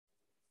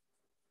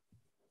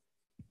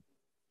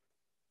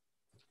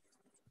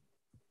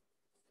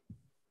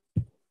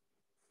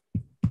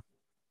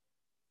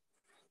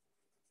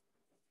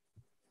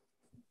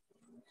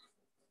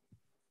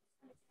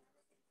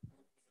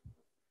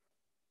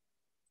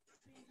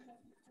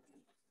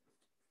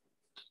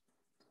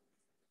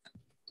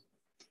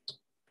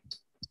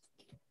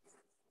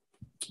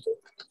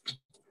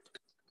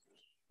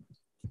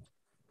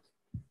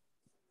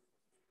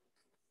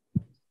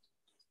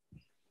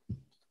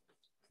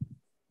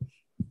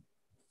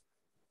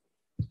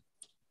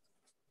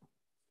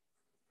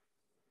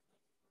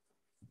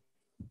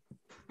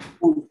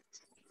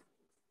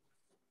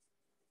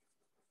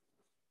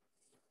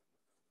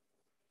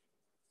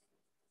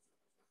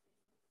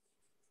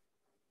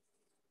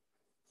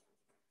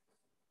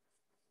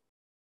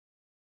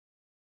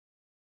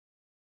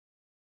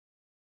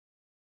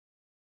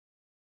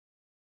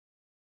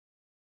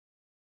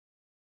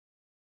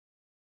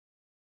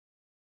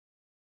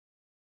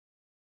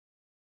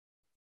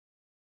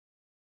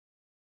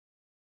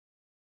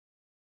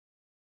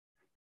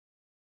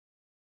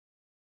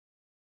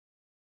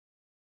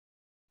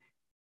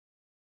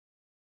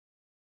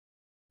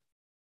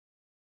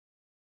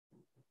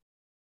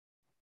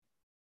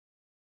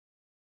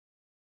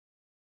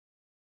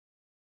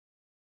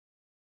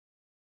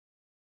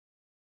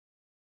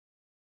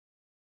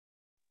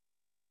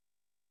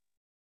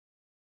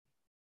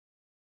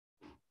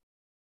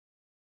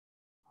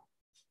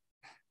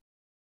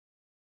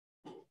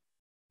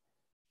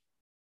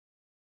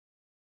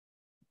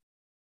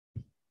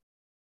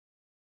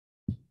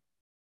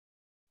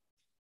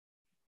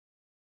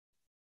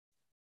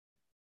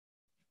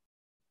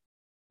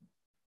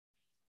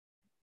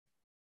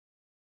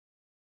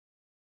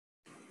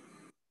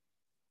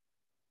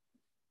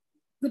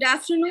Good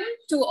afternoon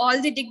to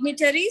all the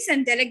dignitaries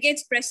and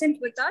delegates present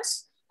with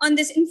us on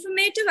this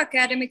informative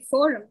academic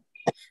forum.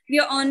 We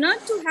are honored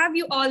to have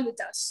you all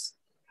with us.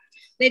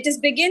 Let us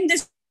begin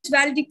this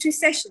valedictory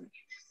session.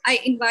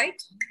 I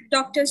invite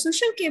Dr.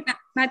 Sushil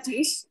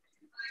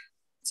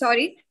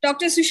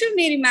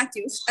Mary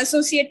Matthews,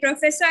 Associate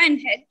Professor and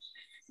Head,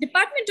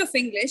 Department of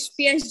English,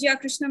 PSGR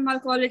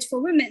Krishnamal College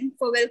for Women,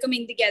 for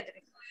welcoming the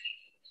gathering.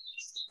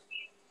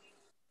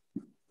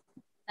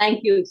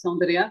 Thank you,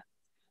 Soundarya.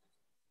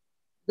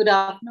 Good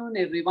afternoon,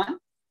 everyone.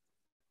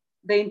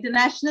 The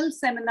International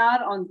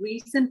Seminar on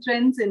Recent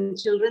Trends in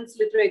Children's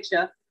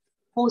Literature,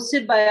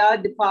 hosted by our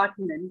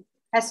department,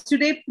 has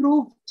today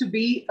proved to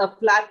be a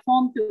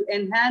platform to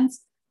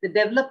enhance the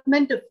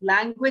development of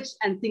language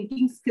and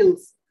thinking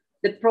skills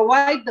that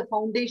provide the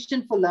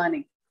foundation for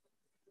learning.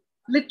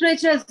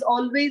 Literature has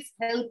always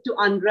helped to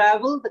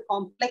unravel the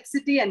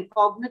complexity and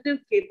cognitive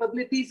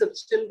capabilities of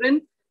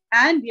children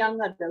and young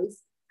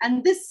adults,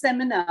 and this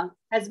seminar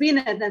has been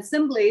an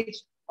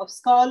assemblage of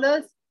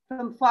scholars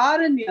from far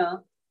and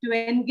near to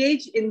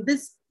engage in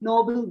this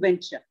noble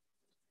venture.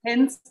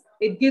 Hence,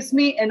 it gives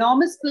me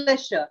enormous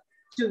pleasure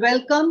to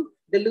welcome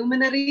the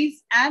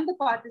luminaries and the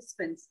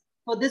participants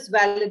for this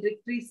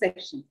valedictory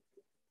session.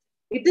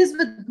 It is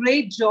with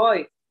great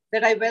joy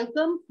that I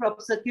welcome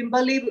Professor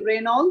Kimberly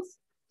Reynolds,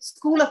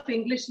 School of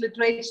English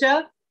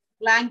Literature,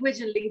 Language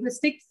and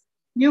Linguistics,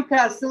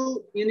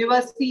 Newcastle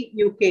University,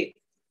 UK.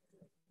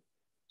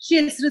 She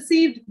has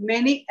received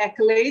many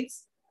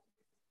accolades.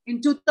 In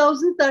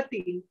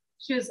 2013,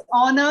 she was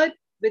honored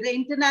with the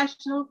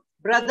International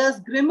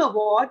Brothers Grimm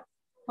Award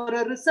for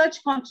her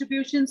research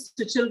contributions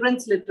to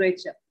children's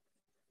literature.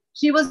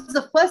 She was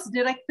the first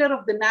director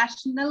of the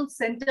National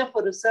Center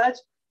for Research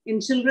in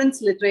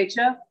Children's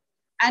Literature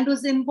and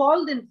was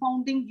involved in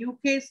founding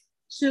UK's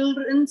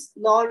Children's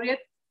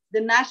Laureate,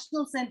 the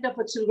National Center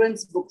for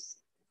Children's Books.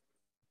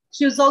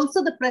 She was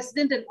also the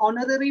president and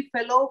honorary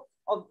fellow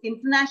of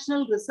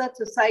International Research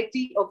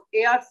Society of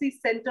ARC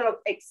Center of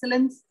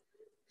Excellence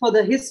for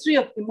the History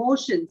of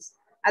Emotions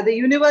at the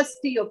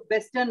University of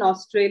Western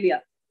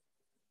Australia.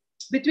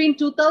 Between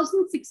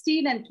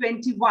 2016 and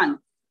 21,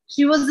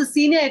 she was the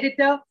senior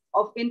editor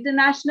of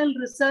International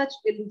Research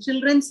in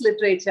Children's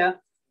Literature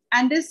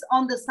and is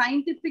on the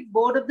scientific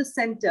board of the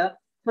Center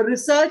for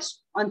Research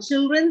on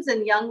Children's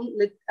and Young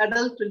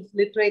Adult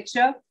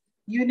Literature,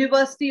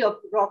 University of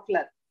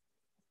Rockland.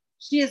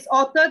 She has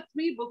authored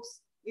 3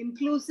 books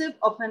inclusive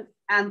of an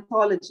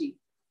anthology.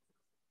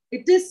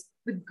 It is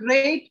with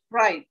great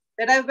pride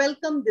that I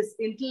welcome this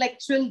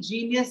intellectual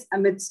genius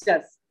amidst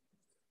us.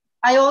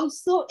 I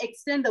also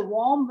extend a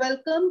warm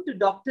welcome to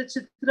Dr.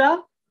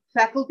 Chitra,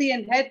 Faculty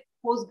and Head,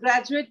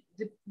 Postgraduate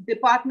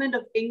Department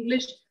of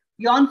English,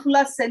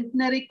 Yonphula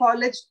Centenary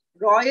College,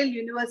 Royal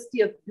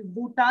University of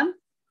Bhutan,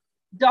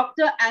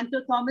 Dr.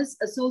 Anto Thomas,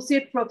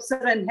 Associate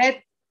Professor and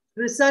Head,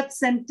 Research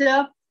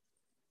Center,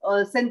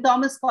 St.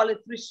 Thomas College,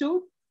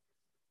 Thrissur,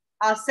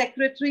 our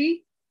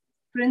Secretary,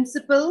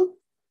 Principal,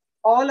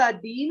 all our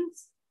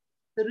Deans,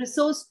 the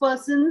resource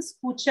persons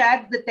who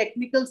chaired the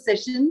technical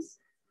sessions,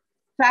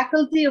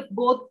 faculty of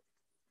both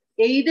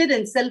aided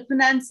and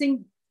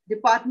self-financing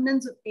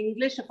departments of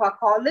English of our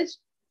college,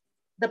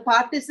 the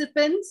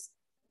participants,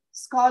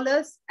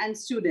 scholars, and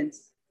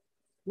students.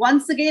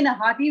 Once again, a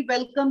hearty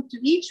welcome to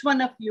each one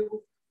of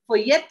you for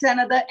yet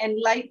another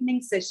enlightening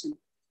session.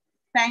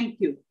 Thank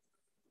you.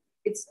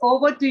 It's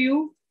over to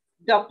you,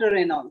 Dr.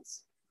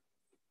 Reynolds.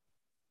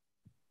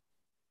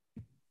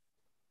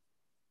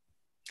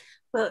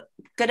 Well,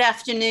 good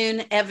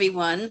afternoon,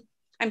 everyone.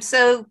 I'm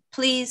so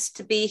pleased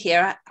to be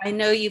here. I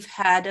know you've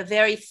had a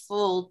very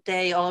full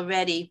day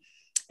already.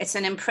 It's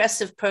an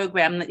impressive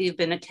program that you've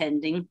been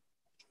attending,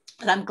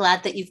 but I'm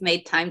glad that you've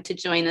made time to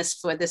join us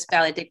for this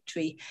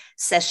valedictory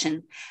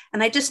session.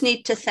 And I just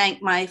need to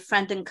thank my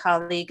friend and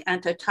colleague,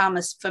 Anto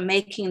Thomas, for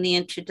making the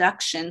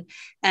introduction,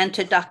 and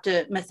to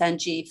Dr.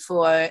 Mathanji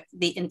for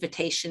the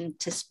invitation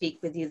to speak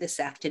with you this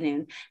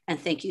afternoon. And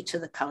thank you to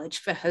the college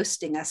for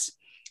hosting us.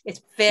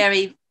 It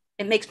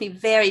makes me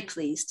very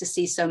pleased to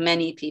see so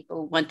many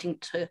people wanting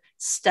to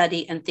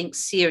study and think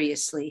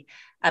seriously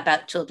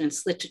about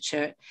children's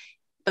literature,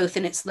 both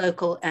in its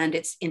local and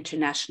its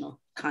international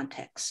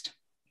context.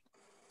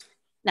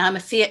 Now,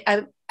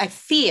 I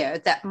fear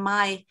that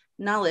my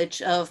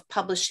knowledge of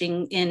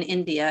publishing in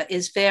India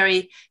is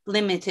very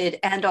limited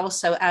and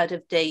also out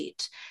of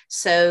date.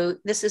 So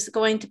this is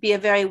going to be a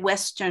very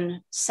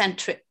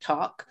Western-centric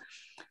talk,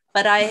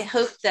 but I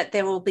hope that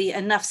there will be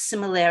enough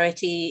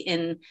similarity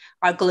in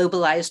our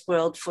globalized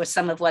world for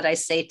some of what I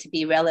say to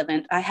be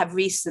relevant. I have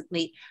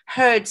recently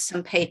heard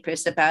some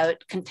papers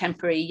about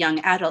contemporary young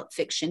adult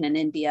fiction in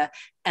India,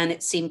 and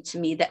it seemed to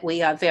me that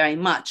we are very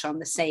much on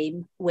the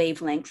same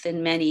wavelength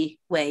in many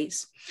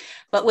ways.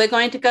 But we're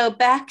going to go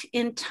back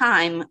in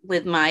time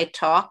with my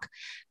talk,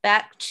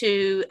 back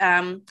to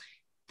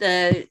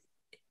the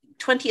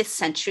 20th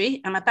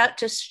century. I'm about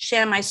to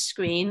share my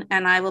screen,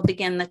 and I will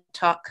begin the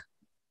talk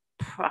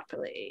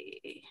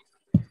properly.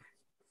 Okay,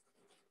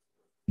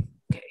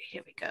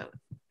 here we go.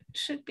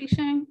 Should be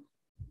sharing.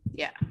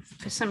 Yeah,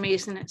 for some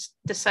reason it's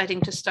deciding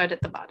to start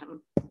at the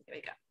bottom. Here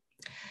we go.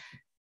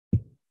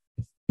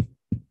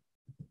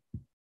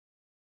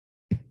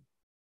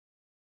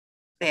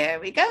 There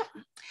we go.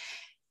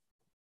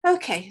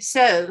 Okay,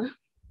 so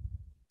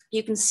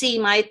you can see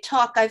my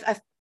talk.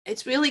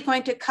 It's really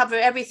going to cover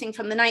everything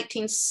from the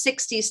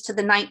 1960s to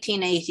the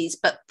 1980s,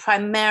 but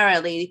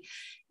primarily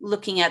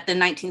looking at the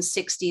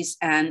 1960s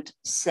and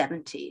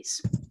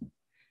 70s.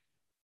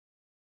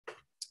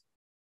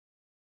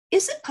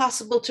 Is it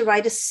possible to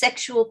write a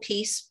sexual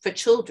piece for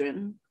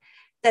children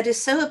that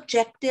is so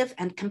objective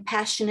and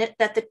compassionate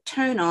that the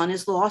turn-on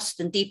is lost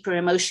in deeper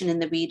emotion in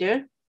the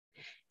reader?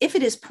 If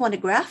it is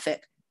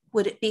pornographic,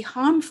 would it be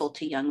harmful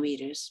to young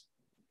readers?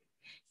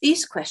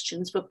 These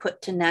questions were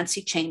put to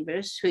Nancy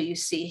Chambers, who you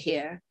see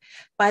here,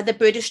 by the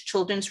British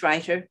children's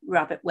writer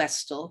Robert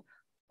Westall,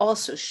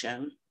 also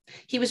shown.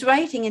 He was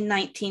writing in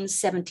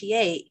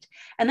 1978,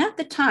 and at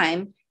the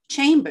time,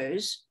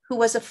 Chambers, who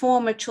was a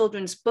former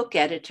children's book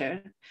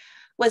editor,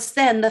 was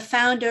then the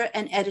founder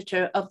and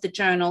editor of the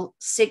journal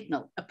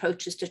Signal,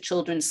 Approaches to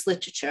Children's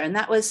Literature. And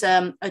that was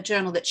a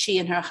journal that she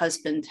and her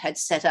husband had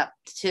set up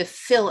to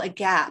fill a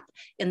gap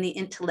in the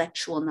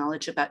intellectual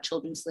knowledge about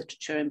children's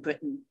literature in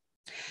Britain.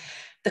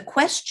 The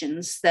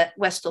questions that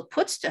Westall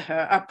puts to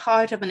her are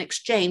part of an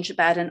exchange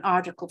about an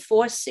article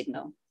for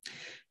Signal.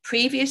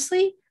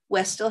 Previously,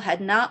 Westall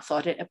had not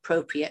thought it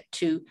appropriate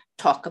to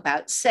talk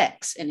about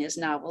sex in his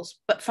novels,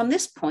 but from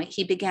this point,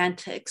 he began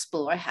to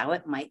explore how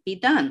it might be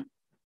done.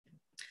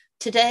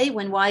 Today,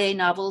 when YA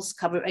novels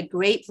cover a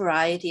great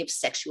variety of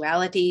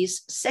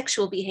sexualities,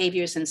 sexual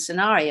behaviors, and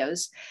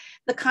scenarios,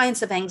 the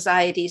kinds of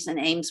anxieties and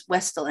aims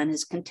Westall and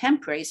his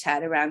contemporaries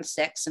had around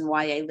sex and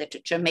YA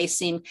literature may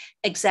seem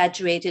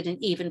exaggerated and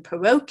even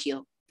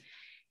parochial.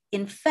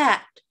 In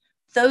fact,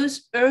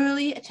 those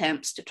early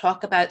attempts to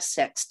talk about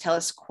sex tell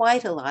us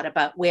quite a lot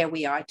about where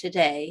we are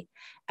today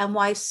and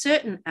why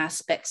certain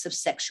aspects of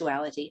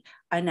sexuality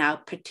are now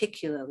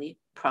particularly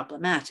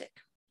problematic.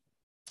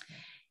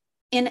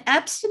 In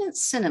Abstinent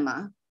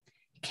Cinema,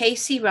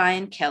 Casey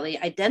Ryan Kelly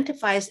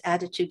identifies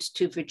attitudes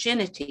to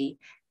virginity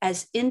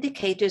as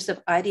indicators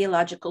of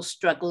ideological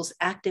struggles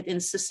active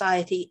in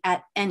society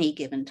at any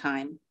given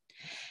time.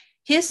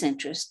 His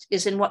interest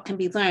is in what can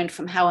be learned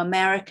from how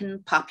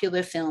American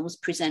popular films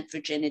present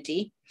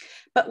virginity,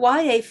 but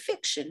YA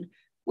fiction,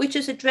 which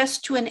is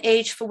addressed to an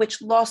age for which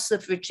loss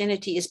of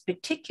virginity is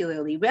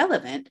particularly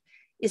relevant,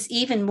 is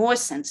even more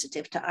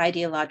sensitive to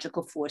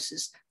ideological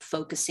forces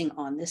focusing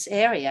on this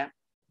area.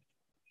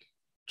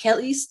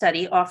 Kelly's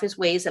study offers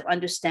ways of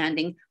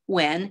understanding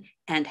when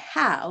and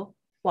how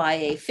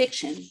YA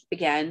fiction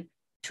began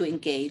to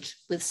engage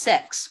with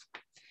sex.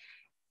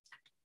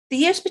 The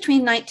years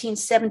between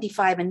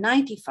 1975 and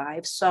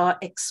 95 saw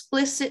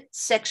explicit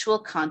sexual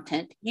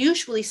content,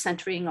 usually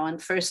centering on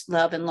first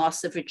love and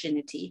loss of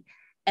virginity,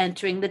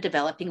 entering the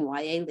developing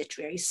YA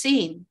literary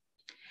scene.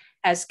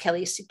 As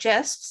Kelly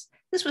suggests,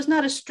 this was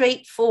not a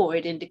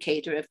straightforward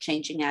indicator of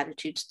changing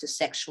attitudes to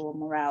sexual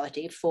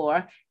morality,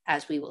 for,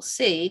 as we will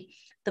see,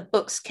 the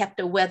books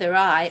kept a weather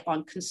eye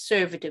on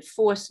conservative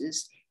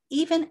forces,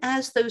 even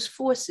as those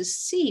forces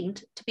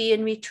seemed to be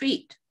in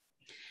retreat.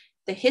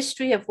 The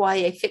history of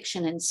YA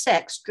fiction and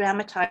sex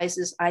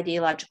dramatizes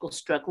ideological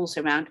struggles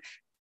around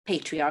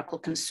patriarchal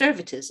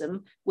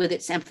conservatism, with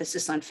its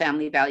emphasis on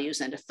family values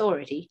and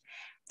authority,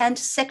 and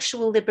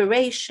sexual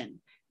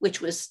liberation, which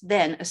was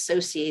then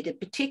associated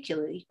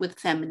particularly with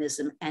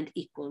feminism and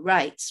equal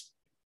rights.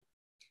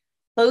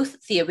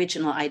 Both the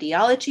original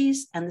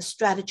ideologies and the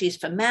strategies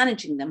for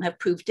managing them have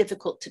proved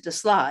difficult to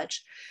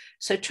dislodge.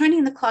 So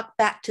turning the clock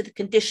back to the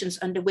conditions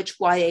under which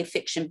YA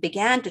fiction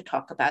began to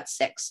talk about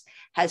sex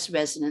has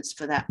resonance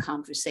for that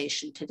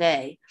conversation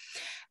today.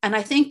 And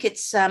I think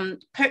it's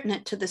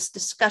pertinent to this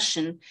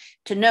discussion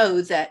to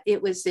know that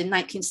it was in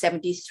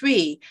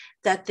 1973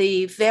 that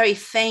the very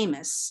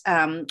famous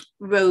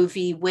Roe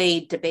v.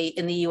 Wade debate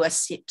in the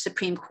US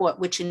Supreme Court,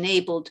 which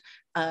enabled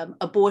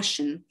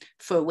abortion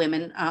for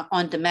women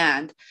on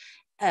demand,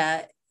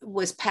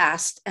 was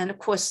passed. And of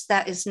course,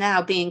 that is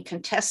now being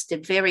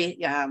contested very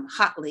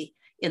hotly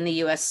in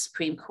the US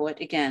Supreme Court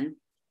again.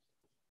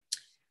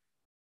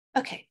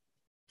 Okay,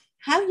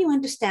 how you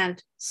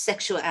understand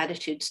sexual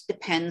attitudes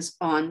depends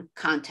on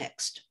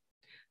context.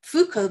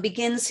 Foucault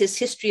begins his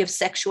history of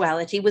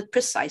sexuality with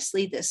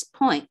precisely this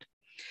point.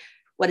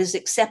 What is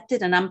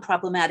accepted and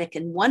unproblematic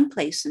in one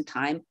place and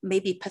time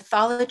may be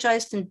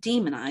pathologized and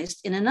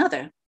demonized in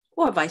another,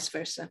 or vice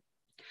versa.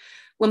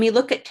 When we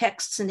look at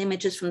texts and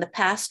images from the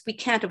past, we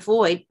can't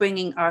avoid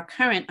bringing our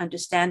current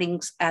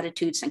understandings,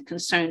 attitudes, and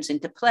concerns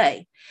into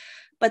play.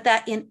 But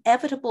that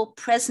inevitable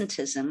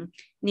presentism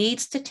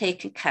needs to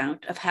take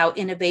account of how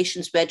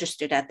innovations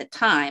registered at the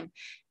time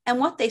and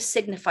what they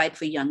signified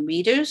for young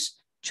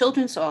readers,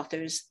 children's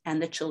authors, and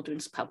the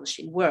children's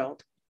publishing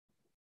world.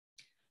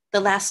 The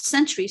last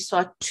century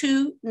saw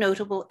two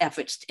notable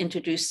efforts to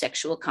introduce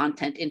sexual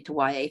content into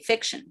YA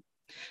fiction.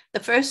 The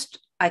first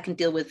I can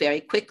deal with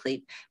very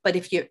quickly, but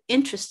if you're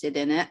interested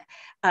in it,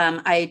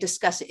 I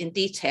discuss it in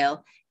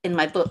detail in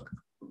my book,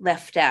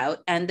 Left Out.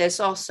 And there's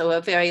also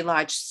a very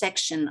large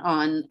section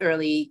on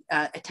early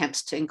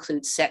attempts to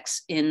include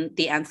sex in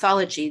the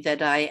anthology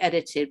that I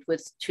edited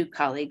with two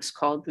colleagues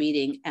called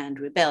Reading and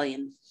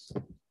Rebellion.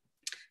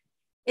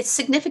 Its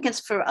significance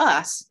for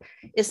us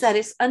is that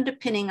its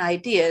underpinning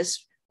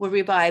ideas were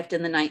revived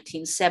in the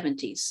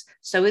 1970s.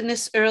 So in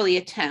this early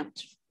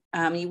attempt,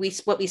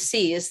 what we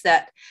see is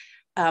that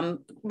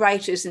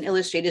writers and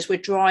illustrators were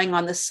drawing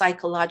on the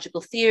psychological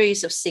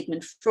theories of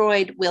Sigmund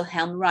Freud,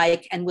 Wilhelm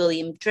Reich, and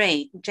William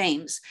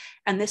James.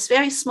 And this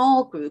very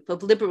small group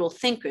of liberal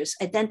thinkers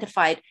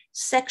identified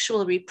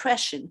sexual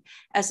repression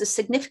as a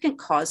significant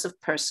cause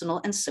of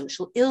personal and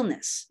social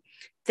illness.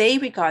 They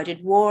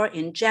regarded war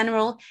in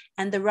general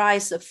and the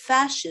rise of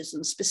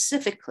fascism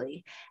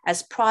specifically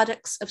as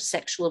products of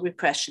sexual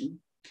repression.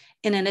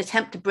 In an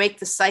attempt to break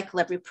the cycle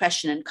of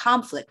repression and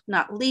conflict,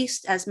 not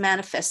least as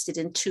manifested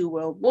in 2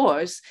 world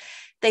wars,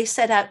 they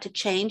set out to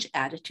change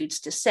attitudes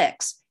to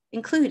sex,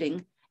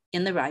 including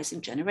in the rising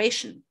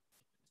generation.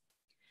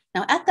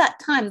 Now, at that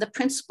time, the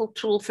principal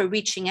tool for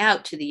reaching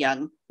out to the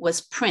young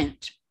was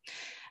print.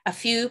 A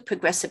few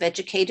progressive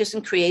educators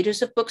and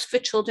creators of books for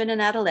children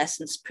and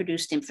adolescents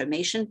produced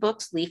information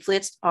books,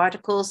 leaflets,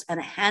 articles, and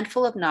a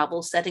handful of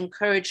novels that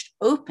encouraged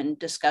open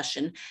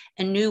discussion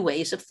and new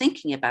ways of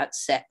thinking about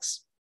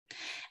sex.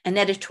 An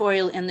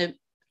editorial in the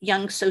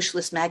Young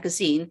Socialist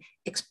magazine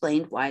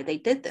explained why they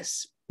did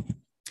this.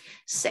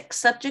 Sex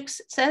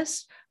subjects, it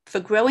says, for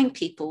growing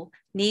people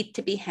need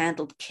to be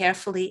handled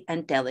carefully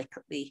and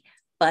delicately,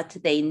 but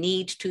they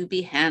need to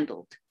be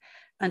handled.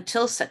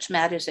 Until such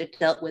matters are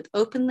dealt with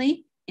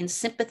openly, in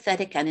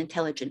sympathetic and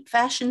intelligent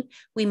fashion,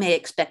 we may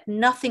expect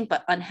nothing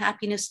but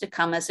unhappiness to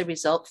come as a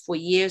result for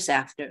years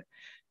after.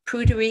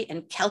 Prudery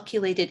and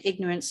calculated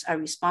ignorance are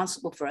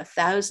responsible for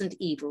 1,000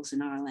 evils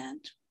in our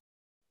land.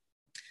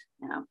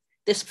 Now,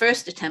 this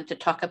first attempt to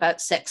talk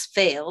about sex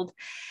failed,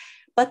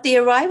 but the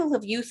arrival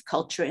of youth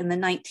culture in the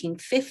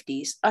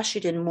 1950s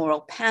ushered in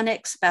moral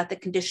panics about the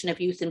condition of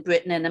youth in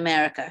Britain and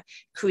America,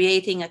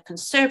 creating a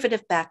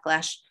conservative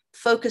backlash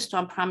focused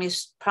on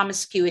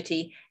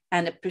promiscuity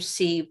and a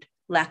perceived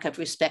lack of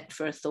respect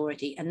for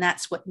authority. And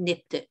that's what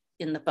nipped it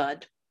in the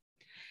bud.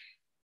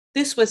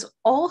 This was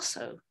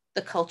also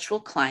the cultural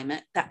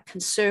climate, that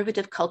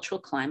conservative cultural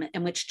climate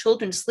in which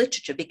children's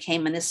literature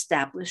became an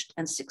established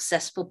and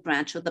successful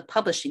branch of the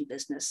publishing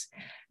business,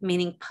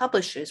 meaning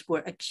publishers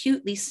were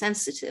acutely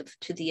sensitive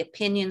to the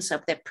opinions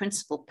of their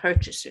principal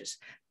purchasers,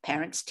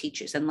 parents,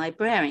 teachers, and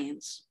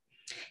librarians.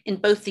 In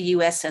both the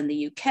US and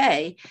the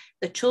UK,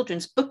 the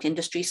children's book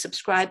industry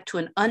subscribed to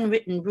an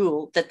unwritten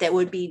rule that there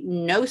would be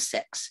no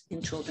sex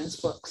in children's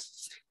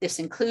books. This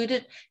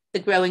included the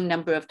growing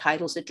number of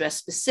titles addressed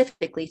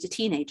specifically to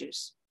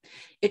teenagers.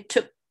 It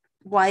took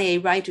YA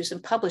writers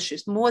and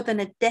publishers more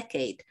than a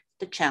decade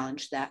to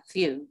challenge that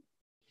view.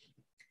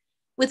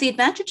 With the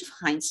advantage of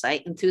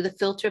hindsight and through the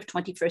filter of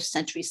 21st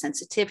century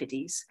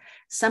sensitivities,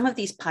 some of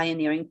these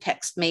pioneering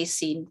texts may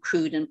seem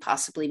crude and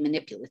possibly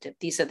manipulative.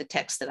 These are the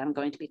texts that I'm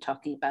going to be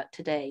talking about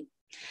today.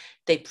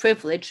 They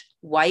privilege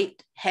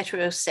white,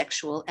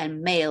 heterosexual,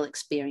 and male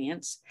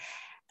experience,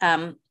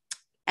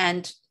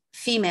 and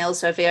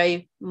females are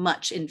very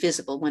much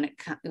invisible when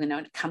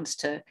it comes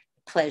to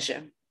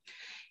pleasure.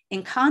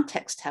 In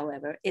context,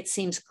 however, it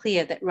seems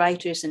clear that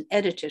writers and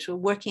editors were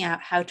working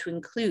out how to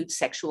include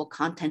sexual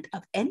content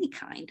of any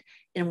kind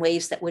in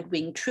ways that would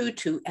ring true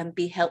to and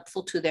be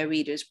helpful to their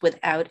readers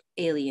without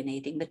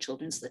alienating the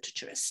children's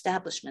literature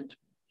establishment.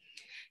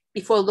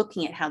 Before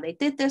looking at how they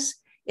did this,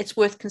 it's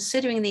worth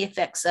considering the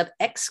effects of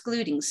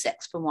excluding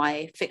sex from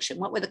YA fiction.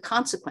 What were the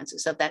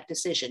consequences of that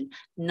decision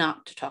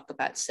not to talk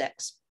about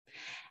sex?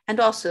 And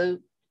also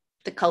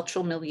the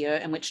cultural milieu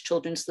in which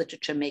children's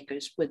literature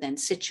makers were then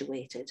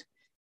situated.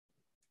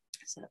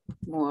 So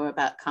more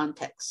about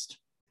context.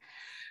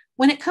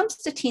 When it comes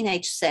to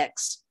teenage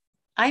sex,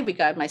 I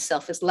regard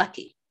myself as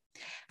lucky.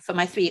 For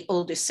my three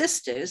older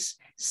sisters,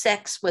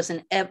 sex was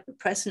an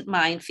ever-present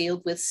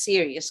minefield with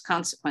serious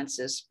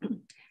consequences.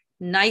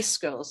 Nice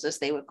girls, as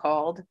they were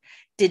called,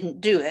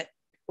 didn't do it,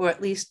 or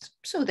at least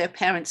so their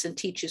parents and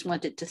teachers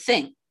wanted to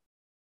think.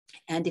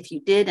 And if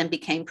you did and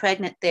became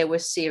pregnant, there were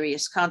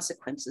serious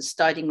consequences,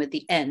 starting with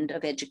the end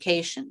of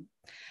education.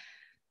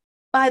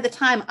 By the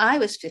time I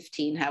was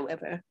 15,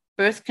 however,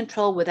 birth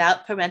control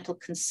without parental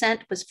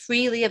consent was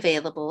freely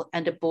available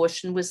and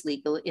abortion was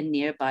legal in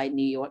nearby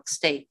New York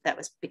State. That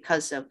was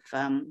because of,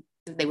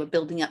 they were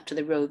building up to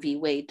the Roe v.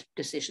 Wade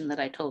decision that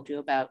I told you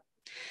about.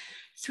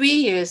 3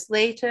 years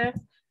later,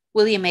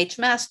 William H.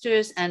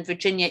 Masters and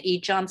Virginia E.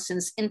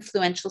 Johnson's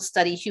influential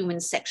study, Human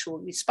Sexual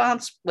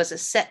Response, was a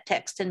set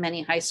text in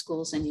many high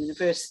schools and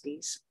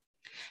universities.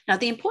 Now,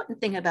 the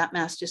important thing about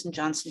Masters and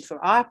Johnson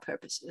for our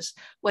purposes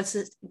was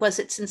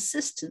its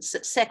insistence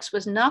that sex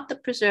was not the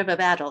preserve of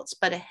adults,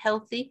 but a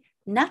healthy,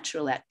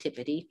 natural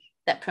activity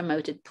that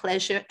promoted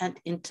pleasure and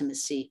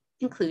intimacy,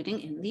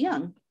 including in the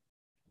young.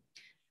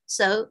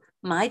 So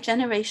my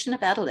generation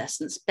of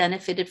adolescents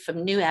benefited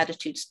from new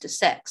attitudes to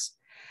sex,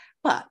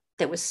 but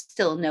there was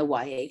still no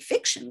YA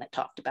fiction that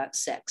talked about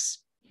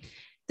sex.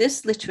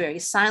 This literary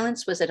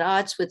silence was at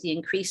odds with the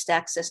increased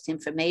access to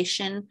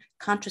information,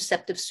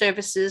 contraceptive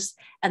services,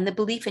 and the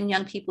belief in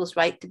young people's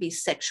right to be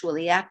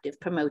sexually active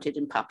promoted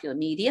in popular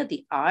media,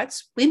 the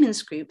arts,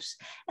 women's groups,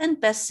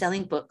 and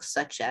best-selling books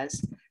such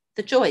as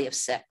The Joy of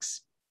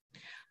Sex.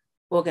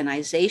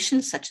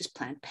 Organizations such as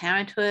Planned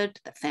Parenthood,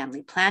 the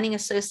Family Planning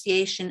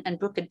Association, and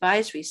Book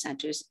Advisory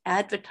Centers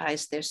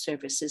advertised their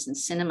services in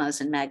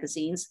cinemas and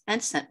magazines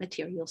and sent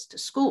materials to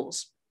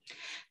schools.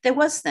 There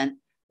was then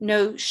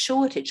no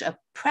shortage of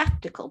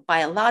practical,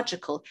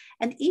 biological,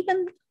 and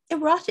even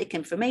erotic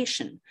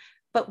information.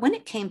 But when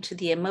it came to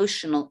the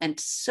emotional and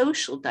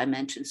social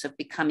dimensions of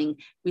becoming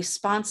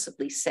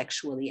responsibly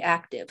sexually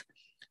active,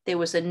 there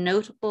was a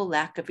notable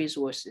lack of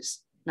resources,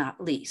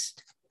 not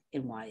least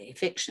in YA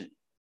fiction.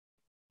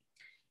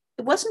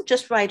 It wasn't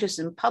just writers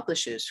and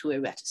publishers who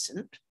were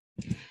reticent.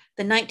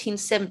 The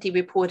 1970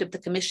 report of the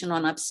Commission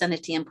on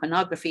Obscenity and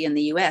Pornography in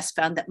the US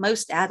found that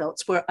most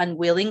adults were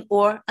unwilling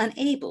or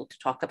unable to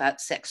talk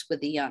about sex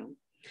with the young.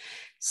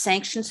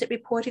 Sanctions, it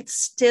reported,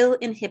 still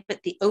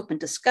inhibit the open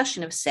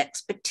discussion of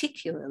sex,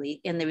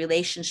 particularly in the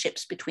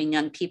relationships between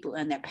young people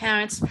and their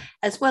parents,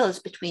 as well as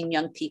between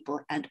young people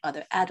and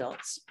other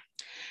adults.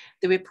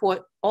 The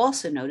report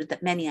also noted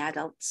that many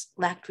adults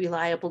lacked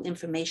reliable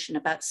information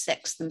about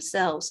sex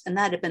themselves, and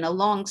that had been a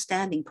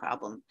long-standing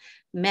problem.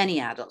 Many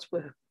adults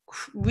were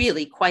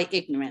really quite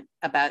ignorant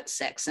about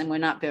sex and were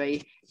not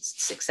very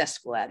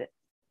successful at it.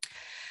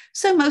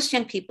 So most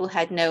young people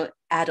had no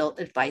adult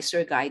advice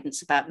or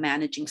guidance about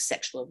managing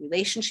sexual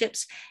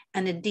relationships.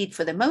 And indeed,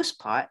 for the most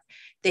part,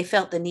 they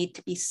felt the need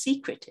to be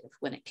secretive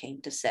when it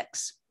came to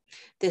sex.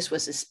 This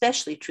was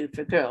especially true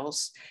for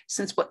girls,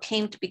 since what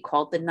came to be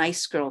called the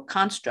nice girl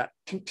construct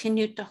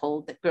continued to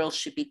hold that girls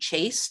should be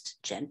chaste,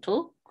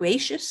 gentle,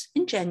 gracious,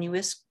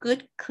 ingenuous,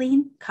 good,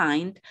 clean,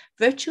 kind,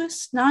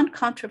 virtuous,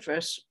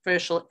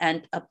 non-controversial,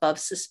 and above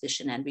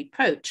suspicion and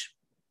reproach.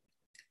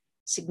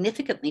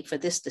 Significantly for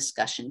this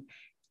discussion,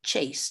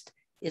 chaste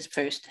is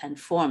first and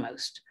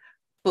foremost.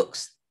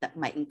 Books that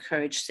might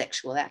encourage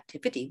sexual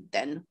activity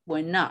then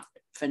were not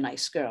for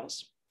nice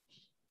girls.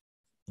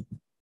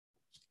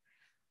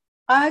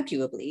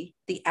 Arguably,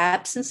 the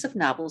absence of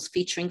novels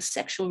featuring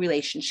sexual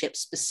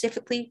relationships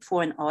specifically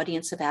for an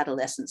audience of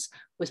adolescents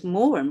was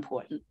more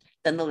important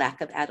than the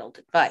lack of adult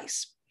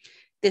advice.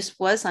 This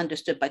was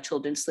understood by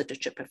children's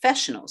literature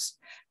professionals.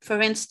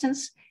 For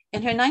instance,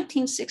 in her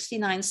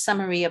 1969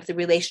 summary of the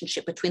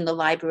relationship between the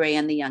library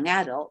and the young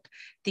adult,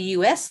 the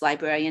US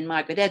librarian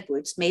Margaret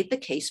Edwards made the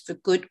case for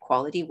good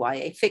quality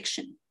YA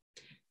fiction.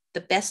 The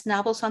best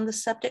novels on the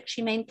subject,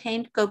 she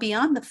maintained, go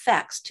beyond the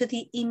facts to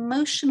the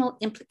emotional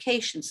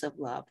implications of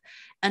love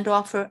and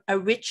offer a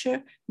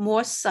richer,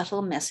 more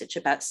subtle message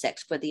about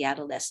sex for the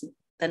adolescent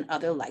than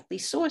other likely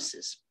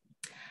sources.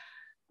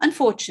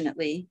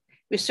 Unfortunately,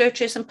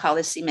 researchers and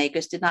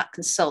policymakers did not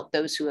consult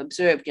those who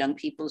observed young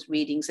people's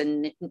reading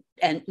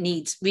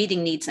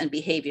needs and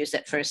behaviors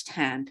at first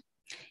hand.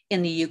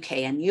 In the UK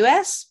and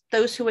US,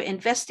 those who were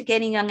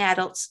investigating young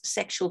adults'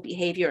 sexual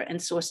behavior and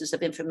sources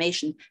of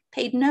information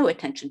paid no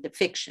attention to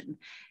fiction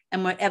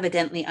and were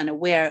evidently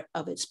unaware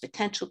of its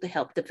potential to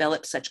help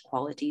develop such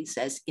qualities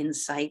as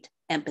insight,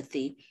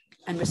 empathy,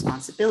 and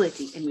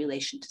responsibility in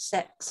relation to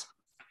sex.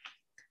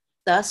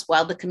 Thus,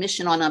 while the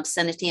Commission on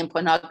Obscenity and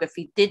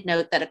Pornography did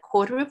note that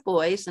 1/4 of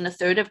boys and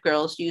 1/3 of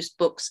girls used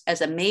books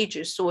as a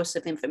major source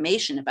of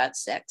information about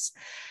sex,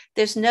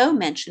 there's no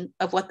mention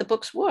of what the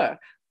books were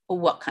or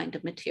what kind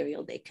of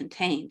material they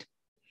contained.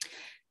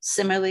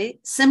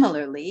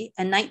 Similarly,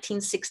 a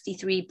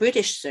 1963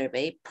 British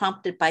survey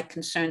prompted by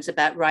concerns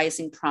about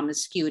rising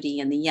promiscuity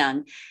in the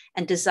young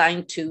and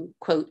designed to,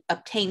 quote,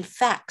 obtain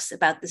facts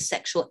about the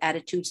sexual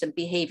attitudes and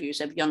behaviors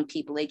of young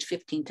people aged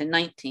 15 to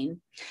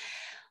 19,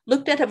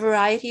 looked at a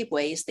variety of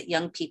ways that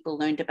young people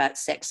learned about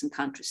sex and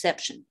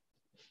contraception,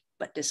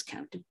 but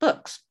discounted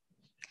books.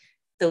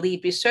 The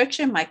lead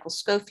researcher, Michael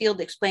Schofield,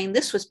 explained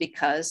this was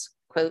because,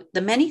 quote,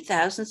 the many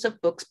thousands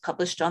of books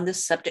published on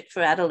this subject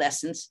for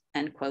adolescents,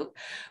 end quote,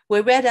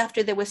 were read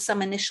after there was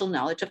some initial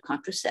knowledge of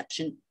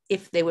contraception,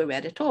 if they were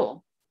read at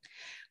all.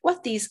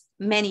 What these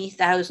many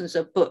thousands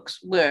of books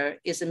were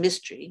is a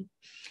mystery.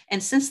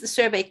 And since the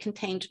survey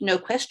contained no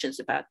questions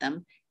about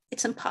them,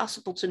 it's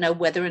impossible to know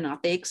whether or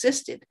not they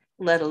existed,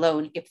 let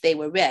alone if they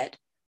were read.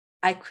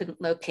 I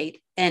couldn't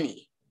locate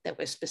any that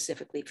were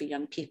specifically for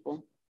young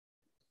people.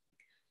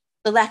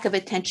 The lack of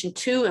attention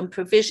to and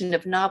provision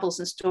of novels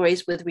and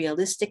stories with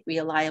realistic,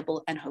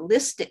 reliable, and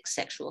holistic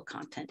sexual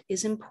content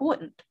is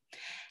important.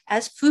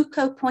 As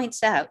Foucault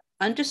points out,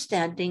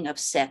 understanding of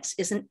sex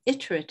is an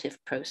iterative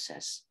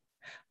process.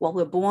 While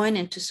we're born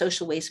into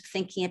social ways of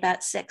thinking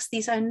about sex,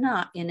 these are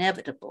not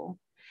inevitable.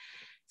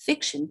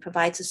 Fiction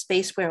provides a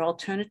space where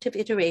alternative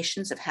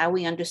iterations of how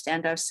we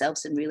understand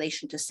ourselves in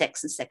relation to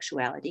sex and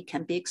sexuality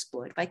can be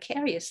explored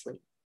vicariously.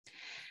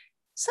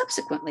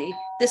 Subsequently,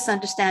 this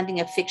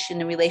understanding of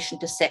fiction in relation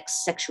to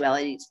sex,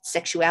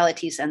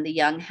 sexualities, and the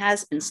young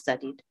has been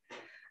studied.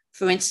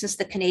 For instance,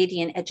 the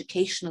Canadian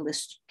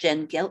educationalist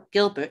Jen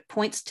Gilbert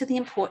points to the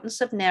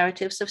importance of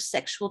narratives of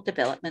sexual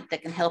development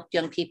that can help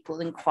young people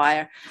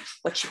inquire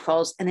what she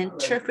calls an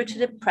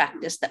interpretative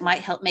practice that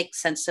might help make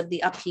sense of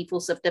the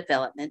upheavals of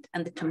development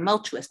and the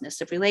tumultuousness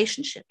of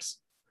relationships.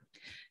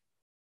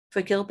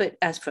 For Gilbert,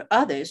 as for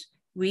others,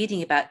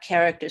 reading about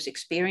characters'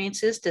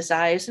 experiences,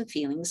 desires, and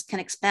feelings can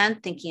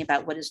expand thinking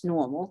about what is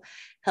normal,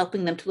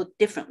 helping them to look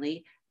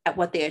differently at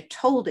what they are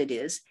told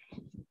is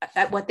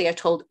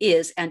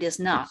and is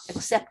not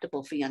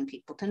acceptable for young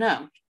people to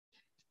know.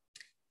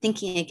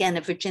 Thinking again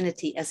of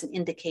virginity as an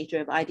indicator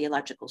of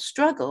ideological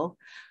struggle,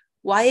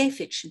 YA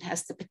fiction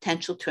has the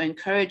potential to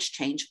encourage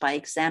change by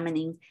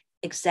examining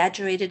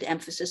exaggerated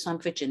emphasis on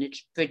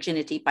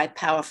virginity by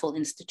powerful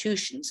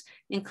institutions,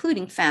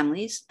 including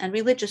families and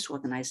religious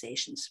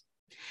organizations.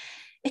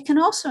 It can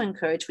also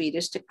encourage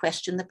readers to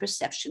question the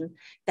perception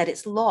that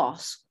its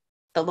loss,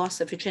 the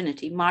loss of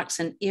virginity, marks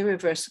an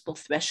irreversible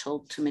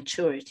threshold to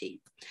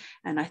maturity.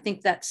 And I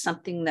think that's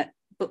something that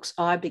books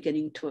are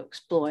beginning to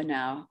explore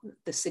now,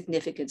 the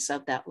significance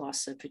of that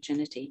loss of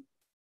virginity.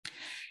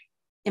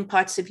 In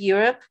parts of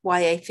Europe,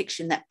 YA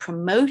fiction that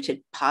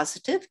promoted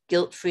positive,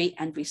 guilt-free,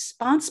 and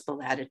responsible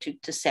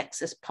attitude to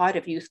sex as part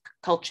of youth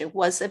culture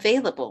was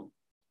available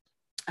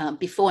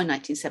before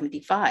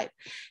 1975.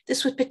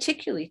 This was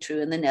particularly true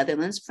in the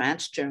Netherlands,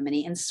 France,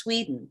 Germany, and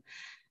Sweden.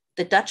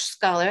 The Dutch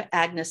scholar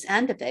Agnes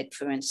Andeveg,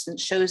 for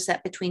instance, shows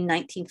that between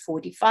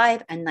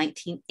 1945 and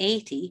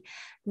 1980,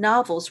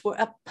 novels were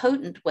a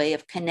potent way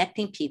of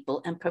connecting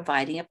people and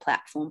providing a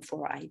platform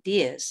for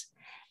ideas.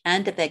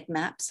 Andeveg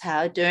maps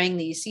how, during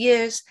these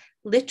years,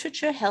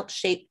 literature helped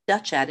shape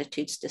Dutch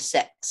attitudes to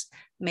sex,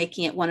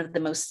 making it one of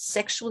the most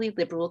sexually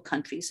liberal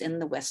countries in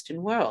the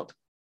Western world.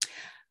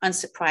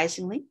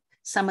 Unsurprisingly,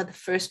 some of the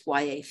first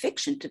YA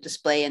fiction to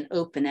display an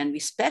open and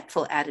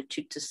respectful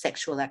attitude to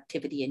sexual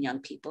activity in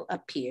young people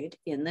appeared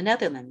in the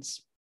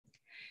Netherlands.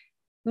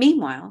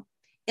 Meanwhile,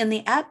 in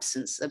the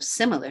absence of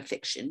similar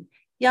fiction,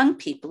 young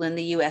people in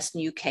the US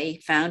and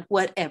UK found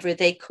whatever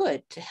they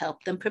could to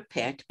help them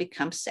prepare to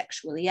become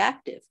sexually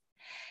active.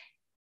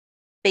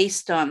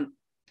 Based on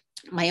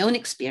my own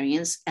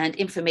experience and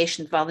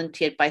information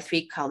volunteered by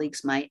 3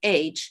 colleagues my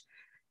age,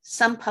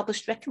 some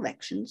published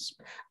recollections,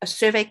 a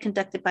survey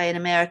conducted by an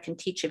American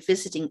teacher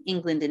visiting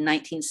England in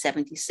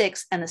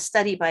 1976, and a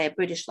study by a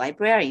British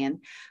librarian,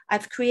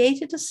 I've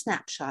created a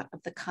snapshot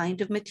of the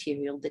kind of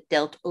material that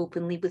dealt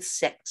openly with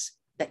sex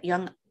that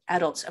young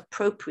adults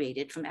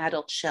appropriated from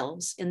adult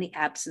shelves in the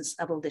absence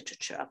of a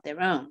literature of their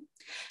own.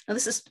 Now,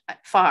 this is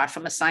far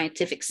from a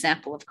scientific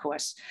sample, of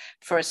course.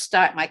 For a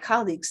start, my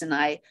colleagues and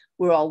I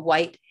were all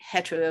white,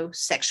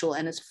 heterosexual,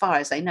 and as far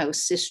as I know,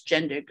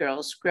 cisgender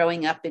girls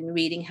growing up in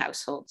reading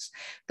households,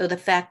 though the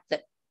fact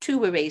that 2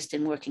 were raised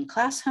in working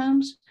class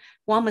homes,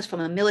 1 was from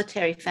a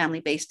military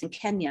family based in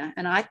Kenya,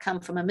 and I come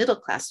from a middle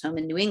class home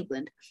in New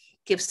England,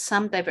 gives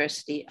some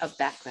diversity of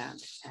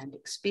background and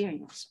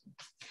experience.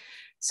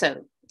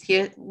 So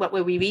here, what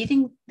were we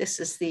reading? This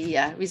is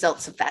the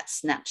results of that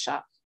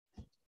snapshot.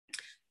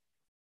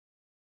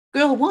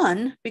 Girl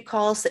 1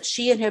 recalls that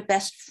she and her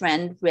best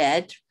friend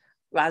read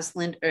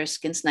Rosalind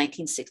Erskine's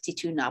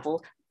 1962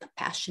 novel, The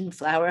Passion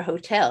Flower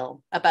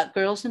Hotel, about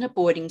girls in a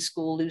boarding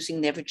school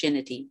losing their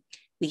virginity.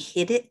 We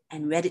hid it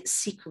and read it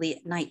secretly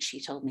at night,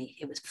 she told me.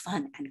 It was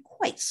fun and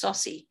quite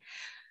saucy.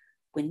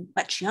 When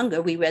much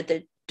younger, we read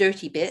the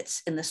dirty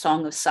bits in the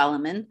Song of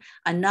Solomon,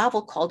 a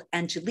novel called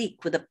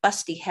Angelique with a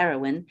busty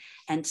heroine,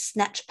 and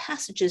snatched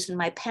passages in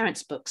my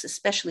parents' books,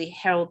 especially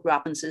Harold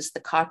Robbins's The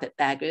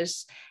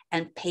Carpetbaggers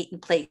and Peyton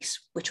Place,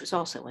 which was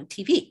also on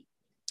TV.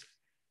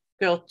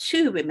 Girl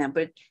 2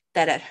 remembered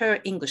that at her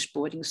English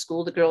boarding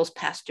school, the girls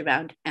passed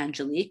around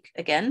Angelique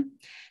again,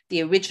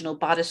 the original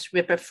bodice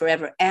ripper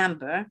Forever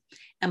Amber,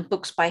 and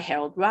books by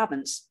Harold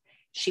Robbins.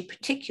 She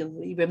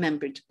particularly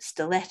remembered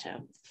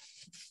Stiletto.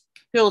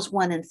 Girls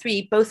 1 and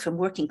 3, both from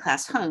working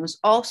class homes,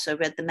 also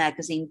read the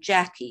magazine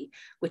Jackie,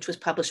 which was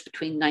published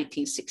between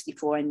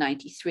 1964 and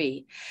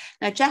 93.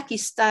 Now, Jackie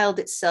styled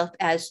itself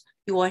as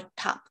your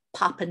top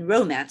poppin'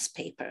 romance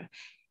paper.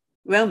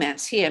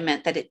 Romance here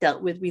meant that it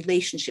dealt with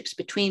relationships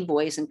between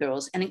boys and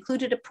girls and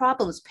included a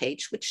problems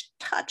page which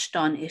touched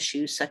on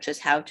issues such as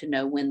how to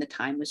know when the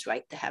time was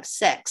right to have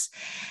sex.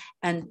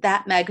 And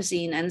that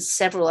magazine and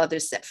several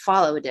others that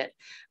followed it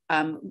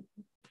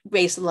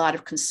raised a lot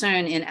of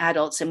concern in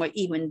adults and were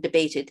even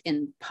debated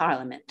in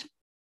Parliament.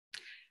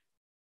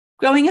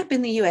 Growing up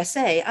in the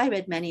USA, I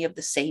read many of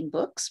the same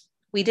books.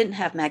 We didn't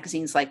have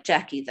magazines like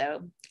Jackie,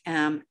 though.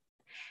 And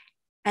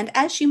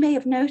as you may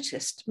have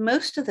noticed,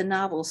 most of the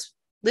novels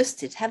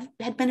listed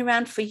had been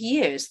around for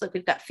years. Look,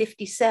 we've got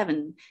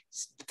 57,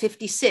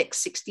 56,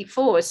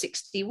 64,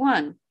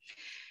 61.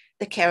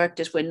 The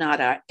characters were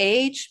not our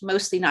age,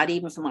 mostly not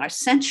even from our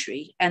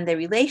century, and their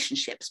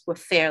relationships were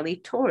fairly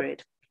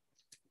torrid.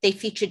 They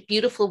featured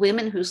beautiful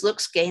women whose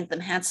looks gained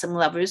them handsome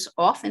lovers,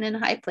 often in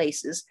high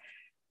places,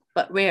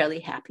 but rarely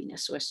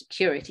happiness or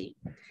security.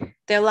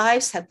 Their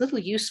lives had little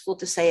useful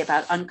to say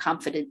about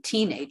unconfident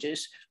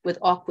teenagers with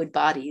awkward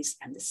bodies,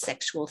 and the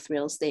sexual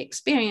thrills they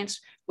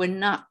experienced were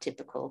not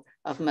typical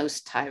of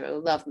most tyro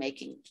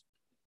lovemaking.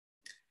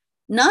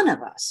 None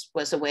of us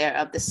was aware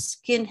of the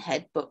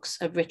skinhead books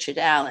of Richard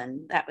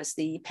Allen. That was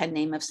the pen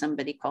name of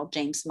somebody called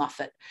James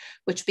Moffat,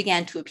 which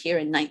began to appear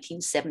in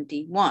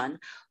 1971,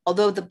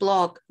 although the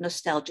blog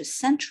Nostalgia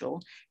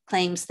Central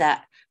claims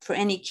that for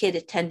any kid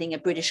attending a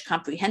British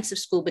comprehensive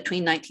school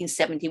between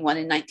 1971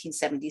 and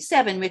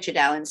 1977, Richard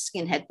Allen's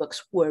skinhead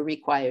books were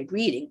required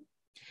reading.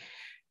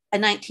 A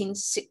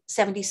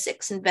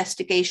 1976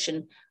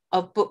 investigation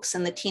of books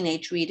and the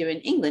teenage reader in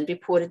England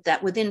reported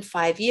that within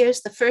 5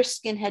 years, the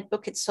first skinhead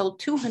book had sold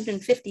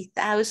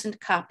 250,000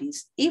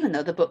 copies, even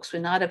though the books were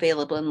not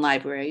available in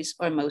libraries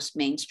or most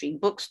mainstream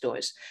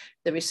bookstores.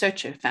 The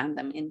researcher found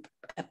them in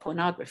a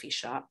pornography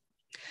shop.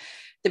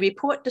 The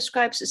report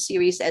describes the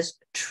series as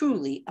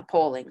truly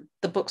appalling.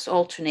 The books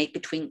alternate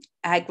between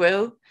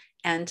aggro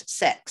and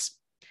sex.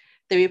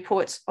 The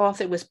report's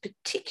author was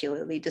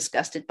particularly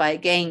disgusted by a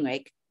gang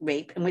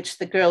rape in which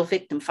the girl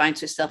victim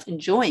finds herself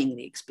enjoying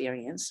the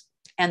experience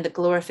and the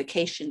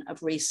glorification of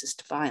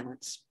racist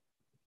violence.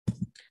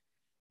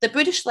 The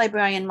British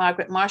librarian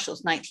Margaret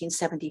Marshall's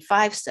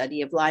 1975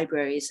 study of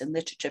libraries and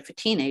literature for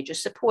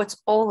teenagers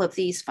supports all of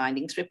these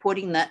findings,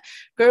 reporting that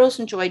girls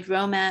enjoyed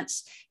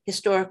romance,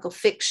 historical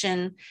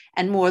fiction,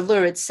 and more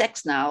lurid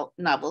sex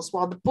novels,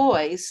 while the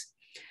boys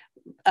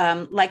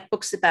liked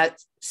books about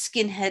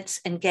skinheads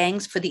and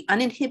gangs for the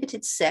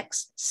uninhibited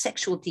sex,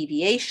 sexual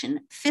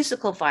deviation,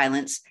 physical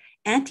violence,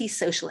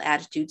 antisocial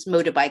attitudes,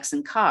 motorbikes,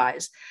 and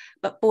cars.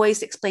 But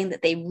boys explained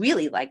that they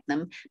really liked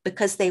them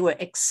because they were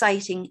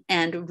exciting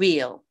and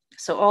real.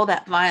 So all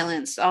that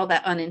violence, all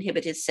that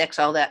uninhibited sex,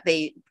 all that,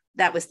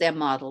 that was their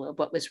model of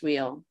what was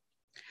real.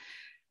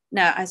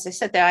 Now, as I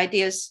said, the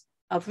ideas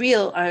of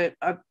real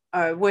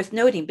are worth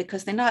noting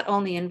because they not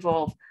only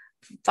involve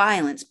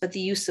violence, but the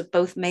use of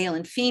both male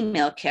and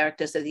female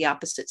characters of the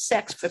opposite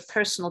sex for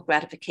personal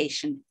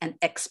gratification and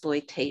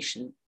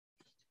exploitation.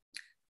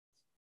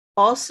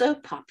 Also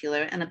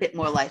popular and a bit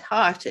more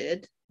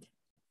lighthearted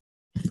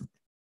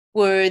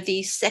were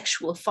the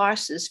sexual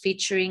farces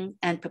featuring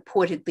and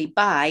purportedly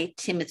by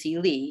Timothy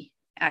Lee,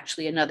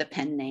 actually another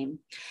pen name.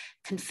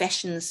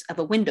 Confessions of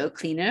a window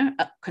cleaner,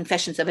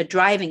 Confessions of a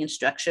driving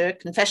instructor,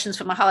 Confessions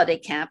from a holiday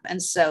camp,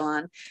 and so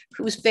on,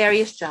 whose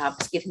various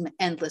jobs give him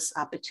endless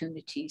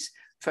opportunities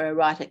for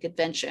erotic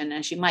adventure. And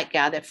as you might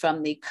gather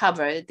from the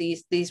cover,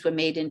 these were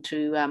made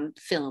into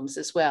films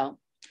as well.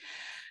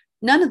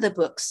 None of the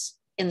books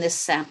in this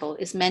sample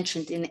is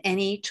mentioned in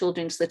any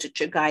children's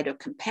literature guide or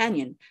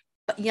companion,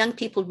 but young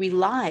people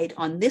relied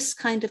on this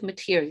kind of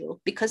material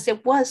because there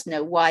was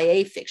no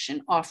YA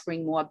fiction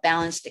offering more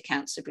balanced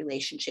accounts of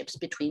relationships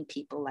between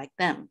people like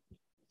them.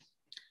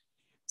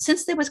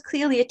 Since there was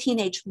clearly a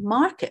teenage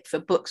market for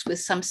books with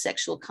some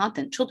sexual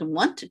content, children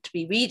wanted to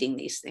be reading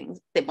these things.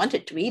 They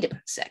wanted to read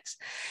about sex.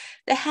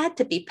 There had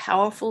to be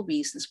powerful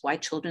reasons why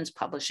children's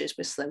publishers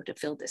were slow to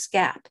fill this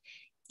gap,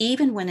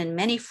 even when in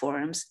many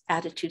forums,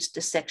 attitudes to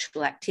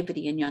sexual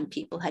activity in young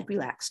people had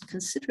relaxed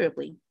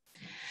considerably.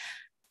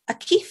 A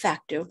key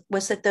factor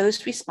was that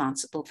those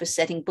responsible for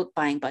setting book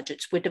buying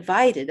budgets were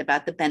divided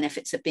about the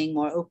benefits of being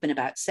more open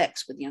about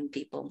sex with young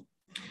people.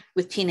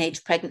 With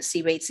teenage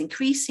pregnancy rates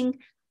increasing,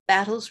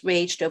 battles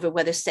raged over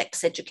whether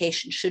sex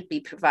education should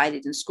be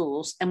provided in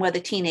schools and whether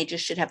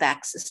teenagers should have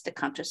access to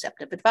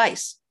contraceptive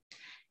advice.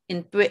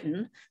 In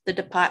Britain, the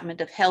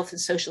Department of Health and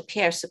Social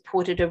Care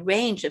supported a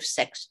range of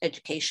sex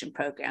education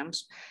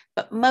programs,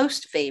 but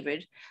most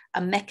favored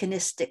a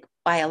mechanistic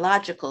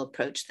biological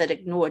approach that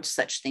ignored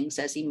such things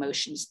as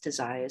emotions,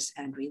 desires,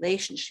 and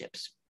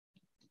relationships.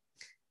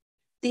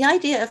 The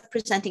idea of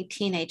presenting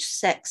teenage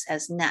sex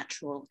as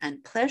natural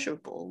and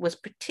pleasurable was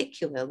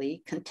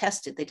particularly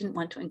contested. They didn't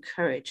want to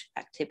encourage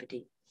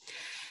activity.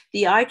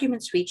 The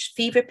arguments reached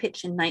fever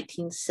pitch in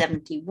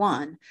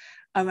 1971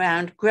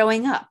 around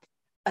Growing Up,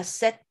 a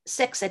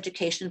sex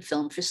education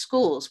film for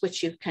schools,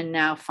 which you can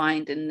now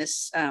find in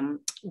this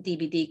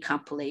DVD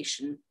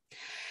compilation.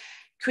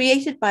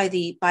 Created by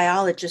the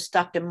biologist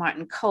Dr.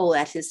 Martin Cole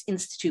at his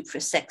Institute for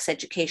Sex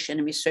Education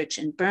and Research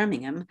in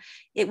Birmingham,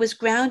 it was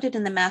grounded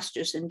in the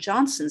Masters and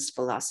Johnson's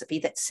philosophy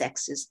that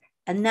sex is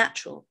a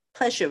natural,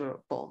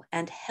 pleasurable,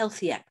 and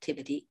healthy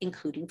activity,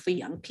 including for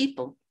young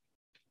people.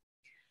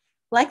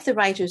 Like the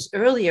writers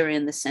earlier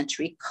in the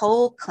century,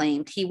 Cole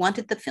claimed he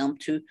wanted the film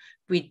to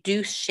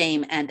reduce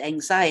shame and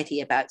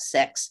anxiety about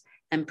sex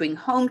and bring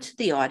home to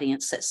the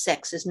audience that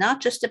sex is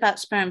not just about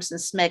sperms and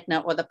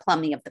smegma or the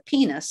plumbing of the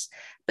penis,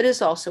 but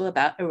is also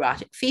about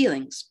erotic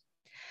feelings.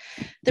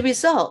 The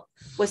result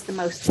was the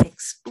most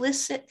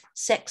explicit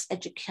sex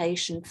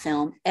education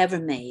film ever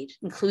made,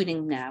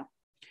 including now.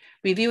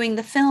 Reviewing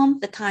the film,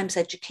 the Times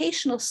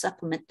Educational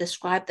Supplement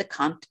described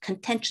the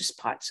contentious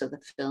parts of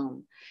the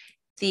film.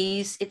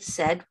 These, it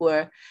said,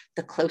 were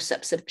the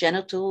close-ups of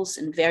genitals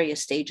in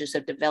various stages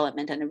of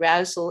development and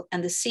arousal,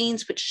 and the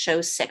scenes which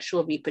show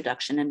sexual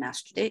reproduction and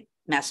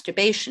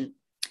masturbation.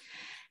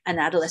 An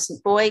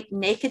adolescent boy,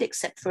 naked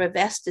except for a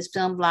vest, is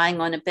filmed lying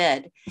on a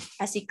bed.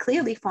 As he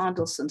clearly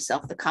fondles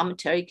himself, the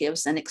commentary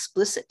gives an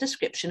explicit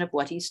description of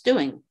what he's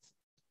doing.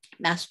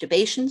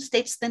 Masturbation,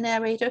 states the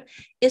narrator,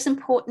 is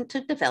important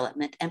to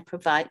development and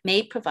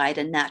may provide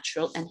a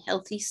natural and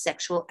healthy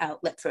sexual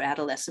outlet for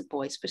adolescent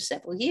boys for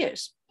several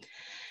years.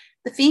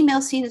 The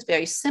female scene is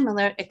very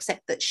similar,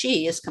 except that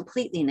she is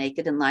completely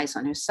naked and lies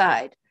on her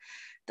side.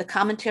 The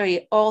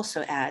commentary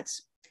also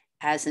adds,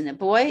 as in a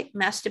boy,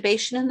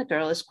 masturbation in the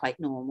girl is quite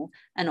normal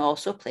and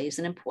also plays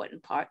an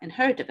important part in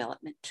her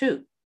development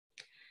too.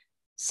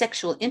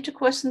 Sexual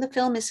intercourse in the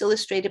film is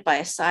illustrated by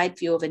a side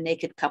view of a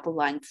naked couple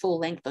lying full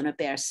length on a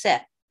bare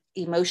set.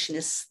 Emotion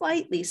is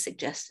slightly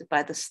suggested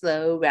by the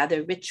slow,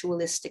 rather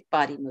ritualistic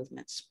body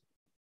movements.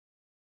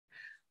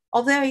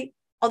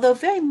 Although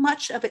very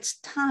much of its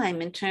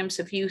time in terms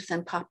of youth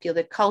and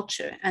popular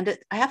culture, and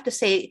I have to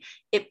say,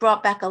 it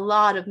brought back a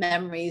lot of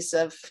memories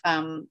of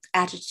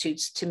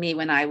attitudes to me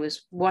when I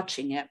was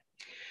watching it.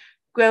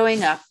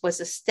 Growing Up was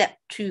a step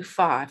too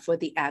far for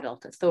the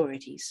adult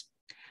authorities.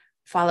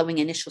 Following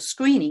initial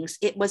screenings,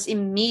 it was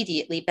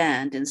immediately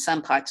banned in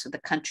some parts of the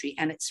country,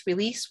 and its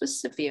release was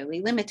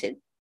severely limited.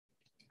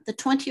 The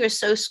 20 or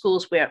so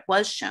schools where it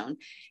was shown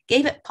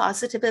gave it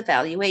positive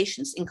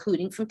evaluations,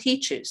 including from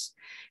teachers.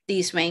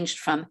 These ranged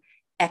from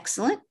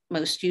excellent,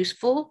 most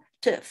useful,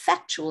 to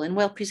factual and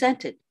well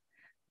presented.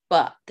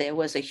 But there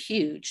was a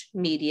huge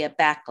media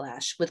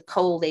backlash, with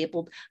Cole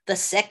labeled the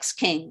sex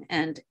king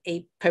and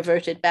a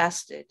perverted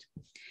bastard.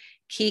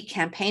 Key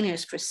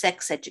campaigners for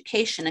sex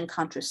education and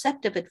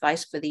contraceptive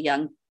advice for the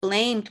young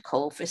blamed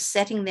Cole for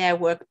setting their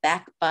work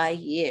back by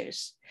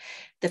years.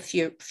 The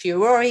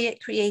furore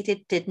it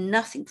created did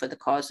nothing for the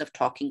cause of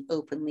talking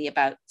openly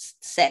about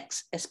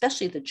sex,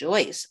 especially the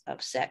joys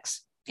of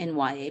sex, in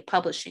YA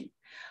publishing.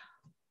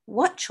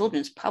 What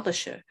children's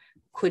publisher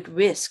could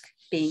risk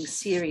being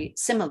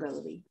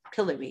similarly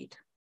pilloried?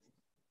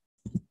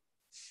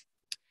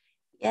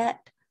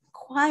 Yet,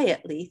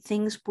 quietly,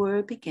 things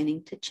were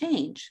beginning to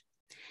change.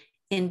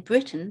 In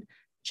Britain,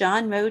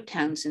 John Rowe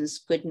Townsend's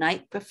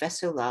Goodnight,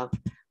 Professor Love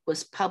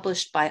was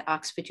published by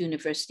Oxford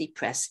University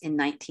Press in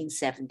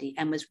 1970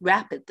 and was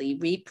rapidly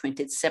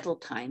reprinted several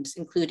times,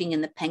 including in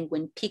the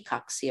Penguin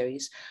Peacock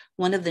series,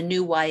 one of the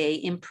new YA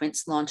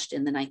imprints launched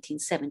in the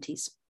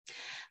 1970s.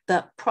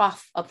 The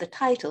prof of the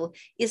title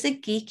is a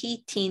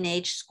geeky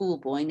teenage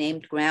schoolboy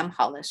named Graham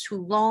Hollis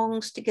who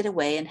longs to get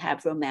away and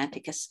have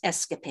romantic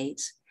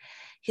escapades.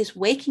 His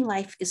waking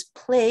life is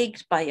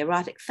plagued by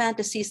erotic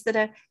fantasies that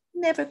are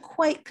never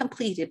quite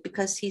completed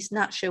because he's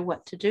not sure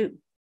what to do.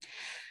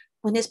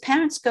 When his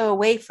parents go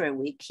away for a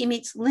week, he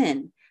meets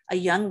Lynn, a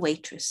young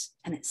waitress,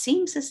 and it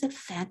seems as if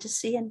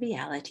fantasy and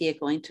reality are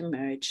going to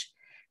merge.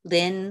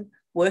 Lynn,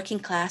 working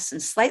class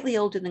and slightly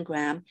older than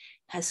Graham,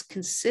 has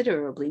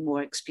considerably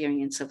more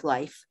experience of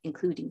life,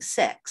 including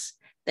sex,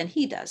 than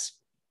he does.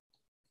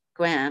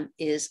 Graham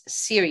is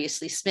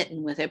seriously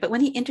smitten with her, but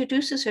when he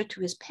introduces her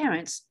to his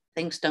parents,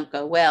 things don't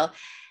go well,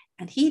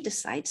 and he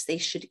decides they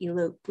should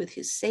elope with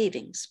his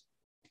savings.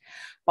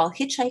 While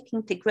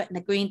hitchhiking to Gretna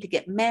Green to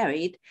get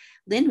married,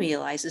 Lynn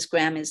realizes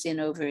Graham is in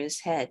over his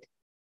head.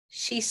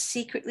 She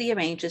secretly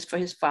arranges for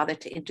his father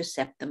to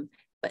intercept them,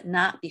 but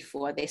not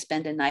before they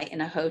spend a night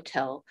in a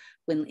hotel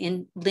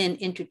when Lynn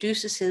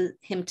introduces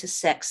him to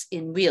sex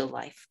in real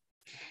life.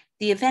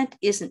 The event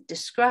isn't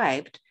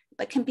described,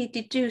 but can be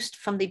deduced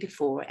from the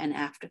before and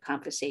after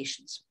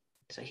conversations.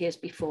 So here's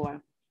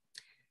before.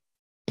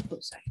 Oh,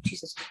 sorry,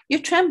 Jesus. You're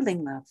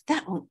trembling, love.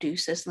 That won't do,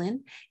 says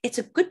Lynn. It's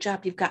a good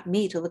job you've got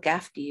me to look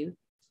after you.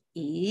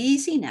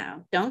 Easy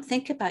now. Don't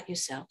think about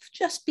yourself.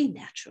 Just be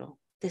natural.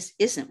 This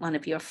isn't one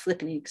of your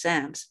flipping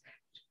exams.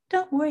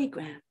 Don't worry,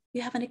 Graham.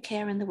 You haven't a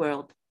care in the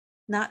world.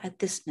 Not at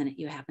this minute,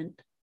 you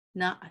haven't.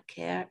 not a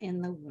care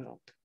in the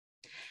world.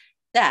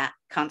 That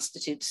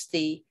constitutes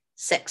the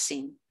sex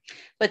scene.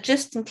 But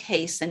just in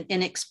case an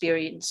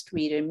inexperienced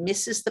reader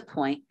misses the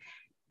point,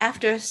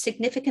 after a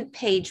significant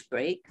page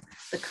break,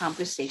 the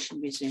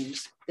conversation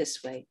resumes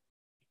this way.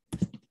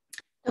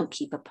 Don't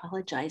keep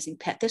apologizing,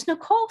 Pet. There's no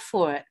call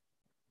for it.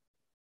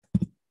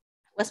 It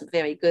wasn't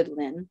very good,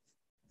 Lynn.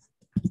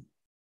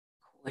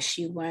 Of course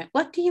you weren't.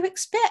 What do you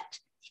expect?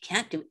 You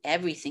can't do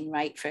everything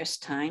right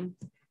first time.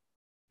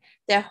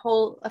 Their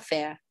whole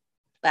affair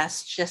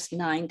lasts just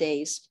 9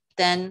 days.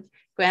 Then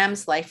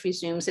Graham's life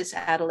resumes its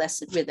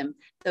adolescent rhythm,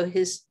 though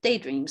his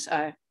daydreams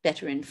are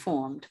better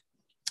informed.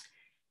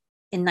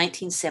 In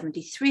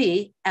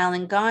 1973,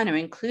 Alan Garner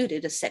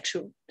included a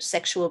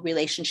sexual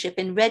relationship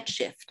in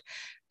Redshift,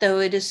 though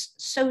it is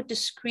so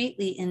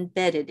discreetly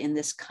embedded in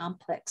this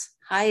complex,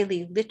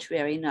 highly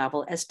literary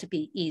novel as to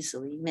be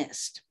easily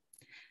missed.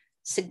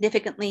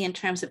 Significantly, in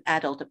terms of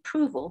adult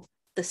approval,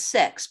 the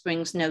sex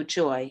brings no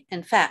joy.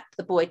 In fact,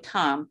 the boy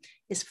Tom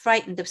is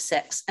frightened of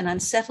sex and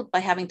unsettled by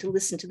having to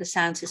listen to the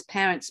sounds his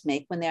parents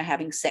make when they're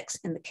having sex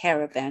in the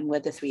caravan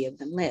where the three of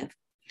them live.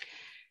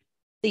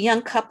 The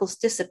young couple's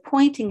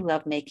disappointing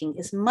lovemaking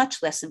is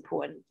much less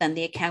important than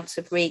the accounts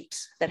of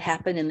rapes that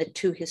happen in the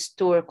two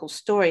historical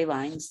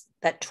storylines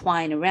that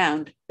twine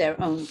around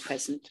their own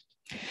present.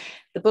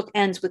 The book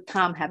ends with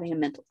Tom having a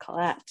mental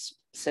collapse,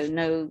 so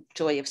no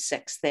joy of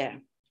sex there.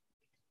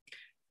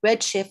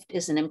 Redshift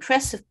is an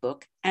impressive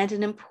book and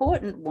an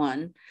important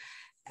one,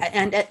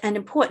 and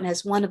important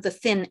as one of the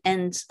thin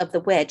ends of the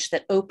wedge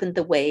that opened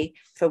the way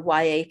for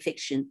YA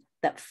fiction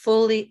that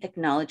fully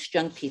acknowledged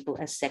young people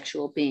as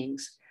sexual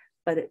beings.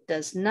 But it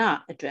does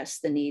not address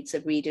the needs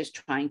of readers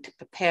trying to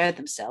prepare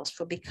themselves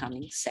for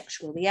becoming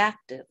sexually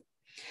active.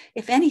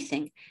 If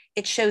anything,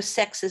 it shows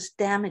sex as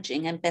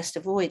damaging and best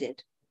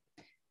avoided.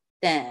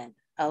 Then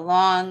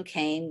along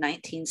came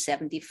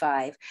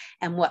 1975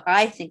 and what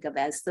I think of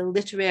as the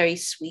literary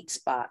sweet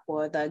spot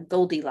or the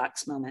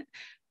Goldilocks moment,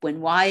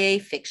 when YA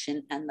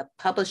fiction and the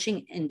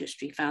publishing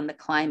industry found the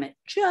climate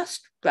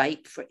just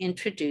right for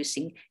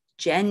introducing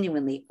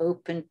genuinely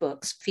open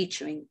books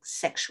featuring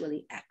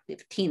sexually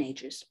active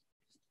teenagers.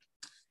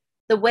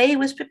 The way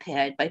was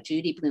prepared by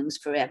Judy Blume's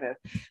Forever,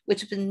 which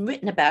has been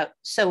written about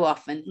so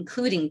often,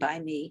 including by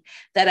me,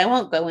 that I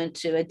won't go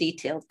into a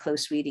detailed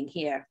close reading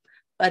here,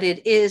 but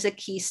it is a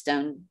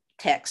keystone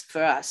text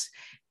for us,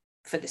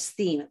 for this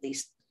theme at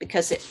least,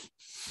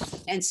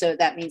 and so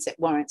that means it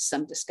warrants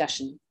some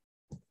discussion.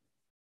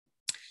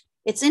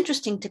 It's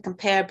interesting to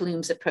compare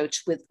Blume's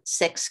approach with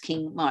Sex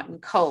King Martin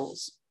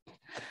Cole's.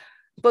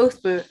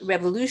 Both were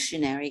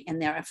revolutionary in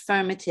their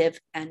affirmative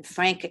and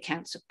frank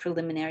accounts of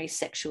preliminary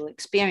sexual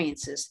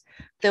experiences,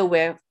 though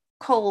where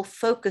Cole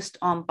focused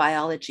on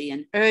biology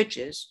and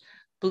urges,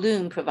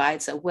 Blume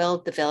provides a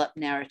well-developed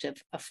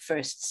narrative of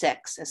first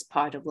sex as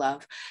part of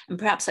love. And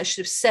perhaps I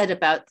should have said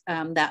about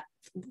that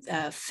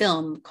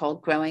film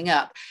called Growing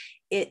Up.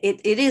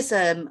 It is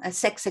a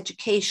sex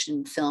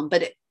education film,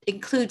 but it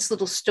includes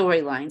little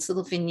storylines,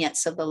 little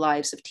vignettes of the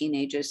lives of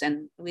teenagers,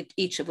 and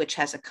each of which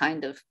has a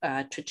kind of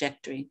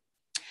trajectory.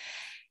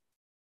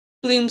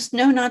 Blume's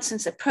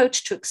no-nonsense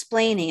approach to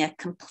explaining a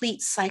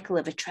complete cycle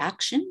of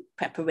attraction,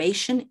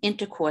 preparation,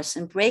 intercourse,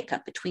 and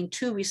breakup between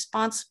two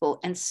responsible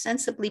and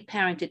sensibly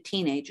parented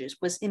teenagers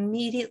was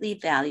immediately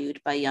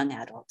valued by young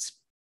adults.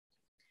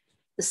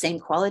 The same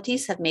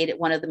qualities have made it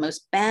one of the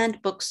most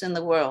banned books in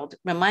the world,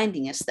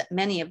 reminding us that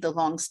many of the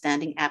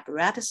long-standing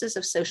apparatuses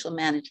of social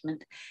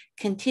management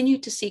continue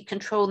to see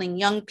controlling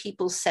young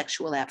people's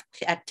sexual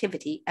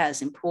activity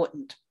as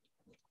important.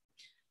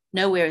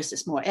 Nowhere is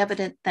this more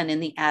evident than in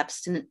the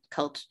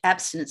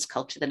abstinence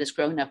culture that has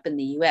grown up in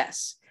the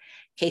US.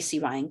 Casey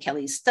Ryan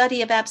Kelly's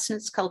study of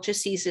abstinence culture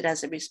sees it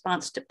as a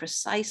response to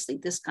precisely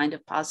this kind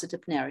of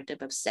positive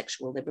narrative of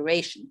sexual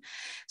liberation.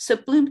 So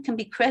Blume can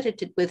be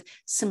credited with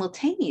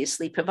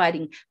simultaneously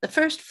providing the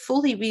first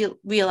fully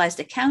realized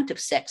account of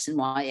sex in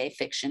YA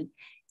fiction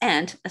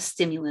and a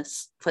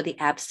stimulus for the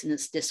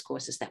abstinence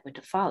discourses that were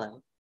to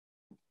follow.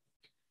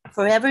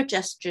 Forever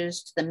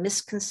gestures to the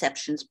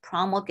misconceptions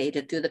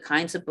promulgated through the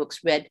kinds of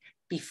books read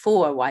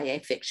before YA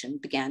fiction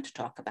began to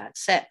talk about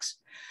sex.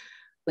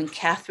 When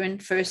Catherine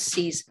first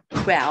sees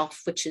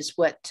Ralph, which is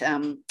what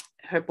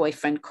her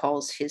boyfriend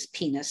calls his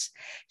penis,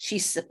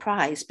 she's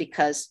surprised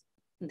because,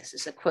 and this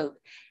is a quote,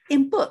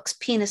 in books,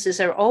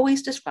 penises are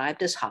always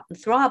described as hot and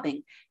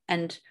throbbing,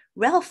 and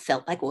Ralph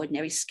felt like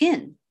ordinary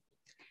skin.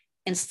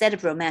 Instead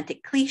of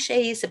romantic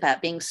cliches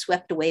about being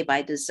swept away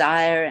by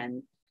desire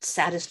and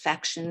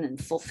satisfaction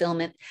and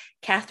fulfillment,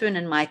 Catherine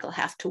and Michael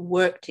have to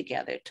work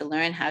together to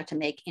learn how to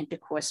make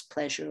intercourse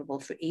pleasurable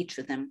for each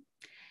of them.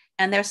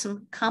 And there's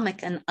some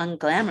comic and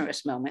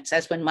unglamorous moments,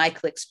 as when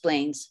Michael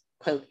explains,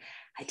 quote,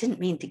 "I didn't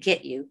mean to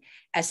get you,"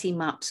 as he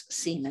mops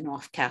semen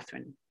off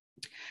Catherine.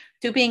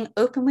 Through being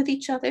open with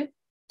each other,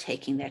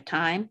 taking their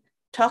time,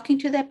 talking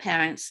to their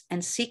parents,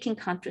 and seeking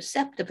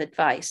contraceptive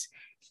advice,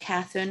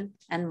 Catherine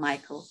and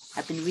Michael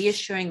have been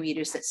reassuring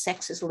readers that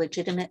sex is a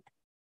legitimate,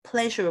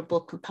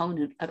 pleasurable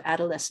component of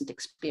adolescent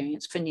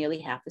experience for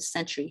nearly half a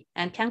century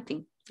and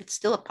counting. It's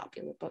still a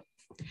popular book.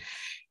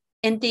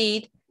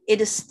 Indeed,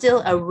 it is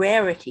still a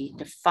rarity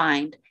to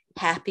find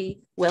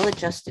happy,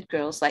 well-adjusted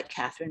girls like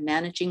Catherine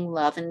managing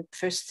love and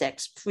first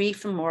sex free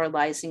from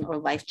moralizing or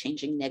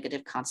life-changing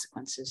negative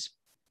consequences.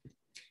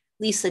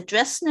 Lisa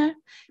Dressner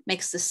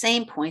makes the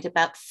same point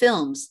about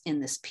films in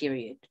this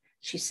period.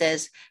 She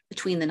says,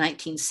 between the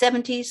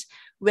 1970s,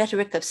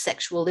 rhetoric of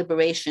sexual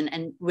liberation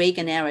and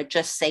Reagan-era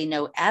Just Say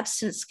No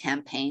abstinence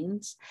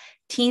campaigns,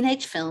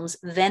 teenage films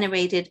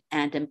venerated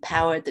and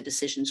empowered the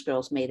decisions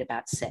girls made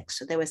about sex.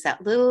 So there was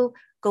that little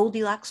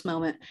Goldilocks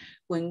moment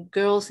when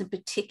girls in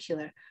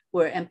particular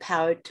were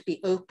empowered to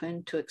be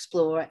open, to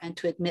explore, and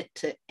to admit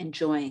to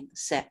enjoying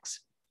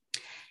sex.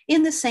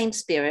 In the same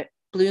spirit,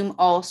 Bloom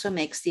also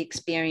makes the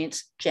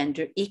experience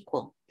gender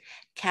equal.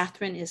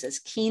 Catherine is as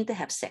keen to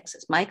have sex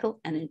as Michael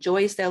and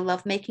enjoys their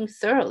lovemaking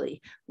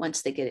thoroughly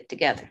once they get it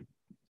together.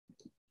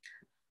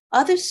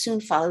 Others soon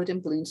followed in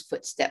Bloom's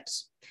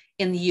footsteps.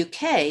 In the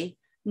UK,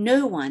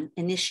 no one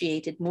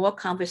initiated more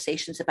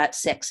conversations about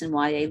sex in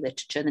YA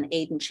literature than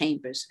Aidan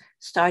Chambers,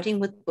 starting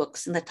with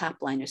books in the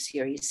Topliner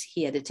series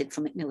he edited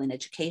for Macmillan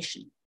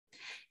Education.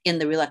 In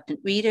The Reluctant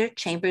Reader,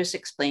 Chambers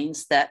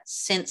explains that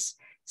since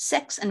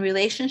sex and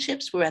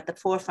relationships were at the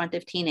forefront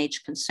of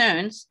teenage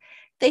concerns,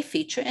 they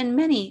feature in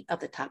many of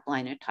the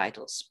Topliner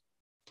titles.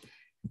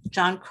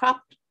 John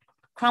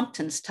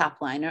Crompton's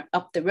Topliner,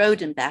 Up the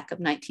Road and Back of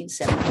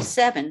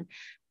 1977,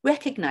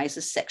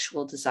 recognizes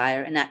sexual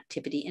desire and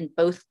activity in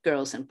both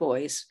girls and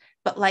boys,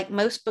 but like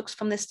most books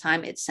from this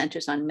time, it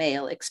centers on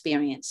male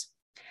experience.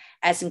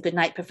 As in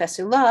Goodnight,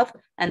 Professor Love,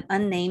 an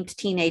unnamed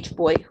teenage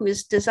boy who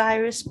is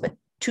desirous but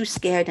too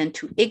scared and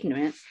too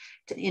ignorant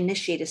to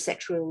initiate a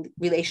sexual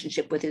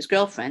relationship with his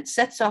girlfriend,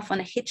 sets off on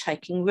a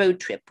hitchhiking road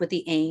trip with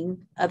the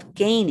aim of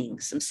gaining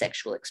some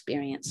sexual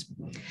experience.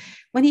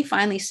 When he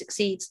finally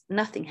succeeds,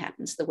 nothing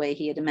happens the way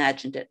he had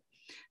imagined it.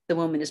 The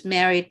woman is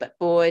married but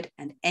bored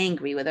and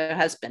angry with her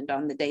husband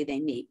on the day they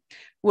meet.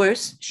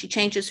 Worse, she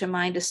changes her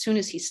mind as soon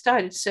as he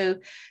started, so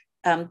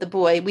the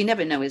boy, we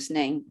never know his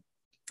name,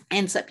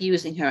 ends up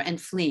using her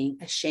and fleeing,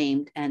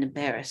 ashamed and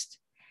embarrassed.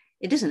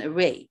 It isn't a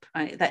rape,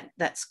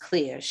 that's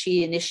clear.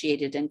 She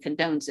initiated and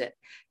condones it,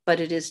 but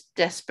it is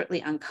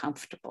desperately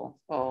uncomfortable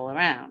all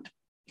around.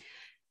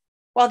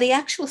 While the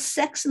actual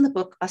sex in the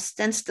book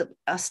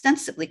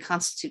ostensibly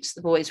constitutes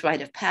the boy's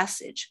rite of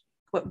passage,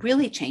 what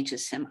really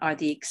changes him are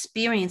the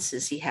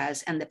experiences he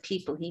has and the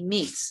people he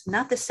meets,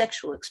 not the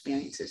sexual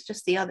experiences,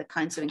 just the other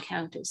kinds of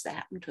encounters that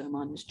happen to him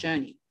on his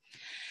journey.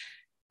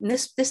 And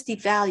this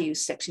devalues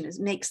section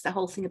makes the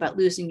whole thing about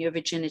losing your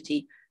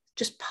virginity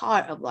just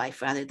part of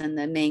life rather than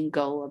the main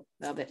goal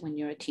of it when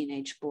you're a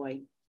teenage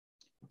boy.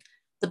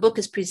 The book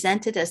is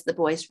presented as the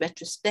boy's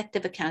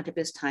retrospective account of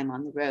his time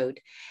on the road,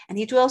 and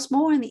he dwells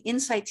more on the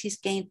insights he's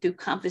gained through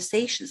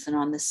conversations than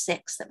on the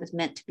sex that was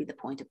meant to be the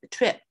point of the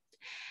trip.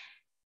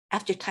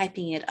 After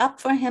typing it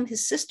up for him,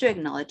 his sister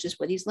acknowledges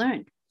what he's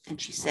learned,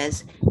 and she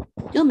says,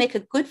 "You'll make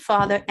a good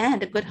father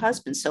and a good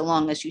husband so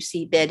long as you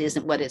see bed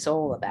isn't what it's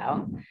all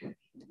about."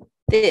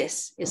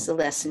 This is the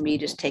lesson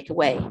readers take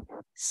away.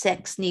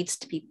 Sex needs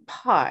to be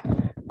part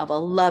of a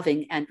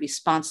loving and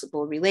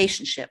responsible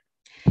relationship.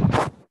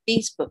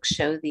 These books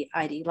show the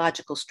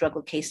ideological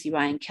struggle Casey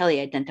Ryan Kelly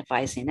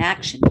identifies in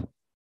action.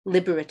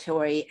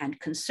 Liberatory and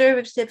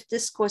conservative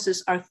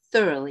discourses are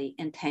thoroughly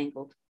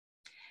entangled.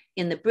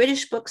 In the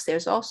British books,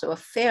 there's also a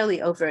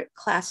fairly overt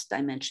class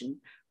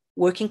dimension.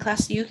 Working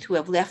class youth who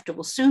have left or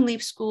will soon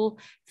leave school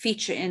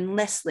feature in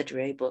less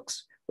literary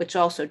books, which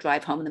also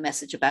drive home the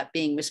message about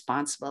being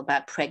responsible,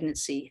 about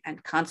pregnancy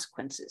and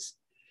consequences.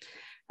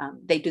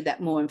 They do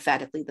that more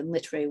emphatically than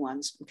literary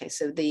ones. Okay,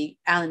 so the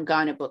Alan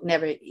Garner book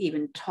never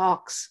even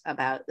talks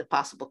about the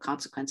possible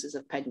consequences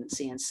of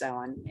pregnancy and so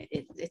on.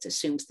 It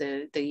assumes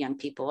the young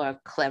people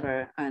are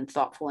clever and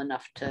thoughtful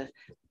enough to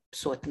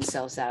sort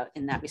themselves out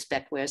in that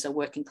respect, whereas a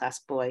working class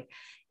boy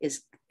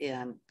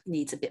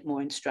needs a bit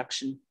more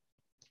instruction.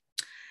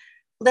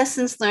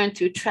 Lessons learned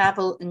through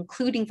travel,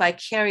 including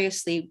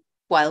vicariously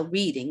while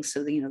reading,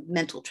 so the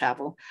mental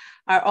travel,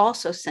 are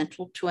also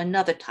central to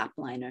another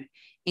topliner,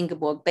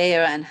 Ingeborg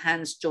Bayer and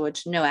Hans Georg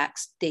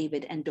Noack's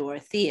David and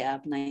Dorothea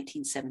of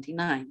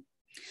 1979.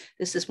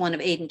 This is one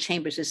of Aidan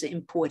Chambers'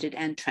 imported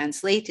and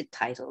translated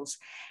titles,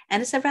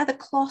 and it's a rather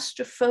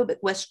claustrophobic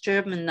West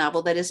German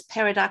novel that is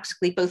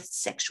paradoxically both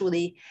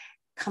sexually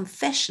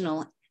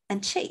confessional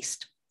and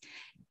chaste.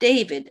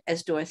 David,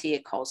 as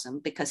Dorothea calls him,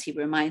 because he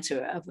reminds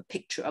her of a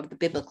picture of the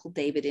biblical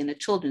David in a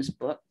children's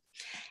book,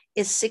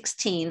 is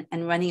 16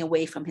 and running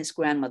away from his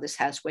grandmother's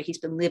house where he's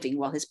been living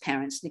while his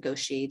parents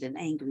negotiate an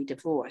angry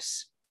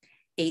divorce.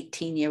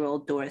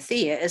 18-year-old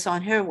Dorothea is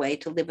on her way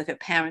to live with her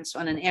parents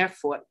on an Air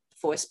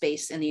Force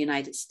base in the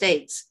United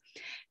States.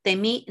 They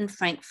meet in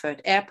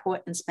Frankfurt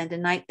Airport and spend a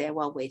night there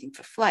while waiting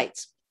for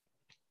flights.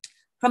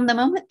 From the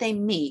moment they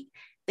meet,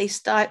 they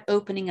start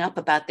opening up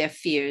about their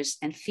fears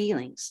and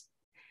feelings.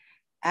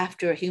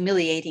 After a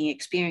humiliating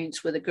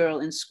experience with a girl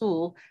in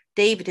school,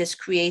 David has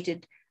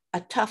created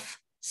a tough,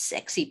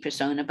 sexy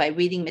persona by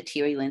reading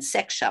material in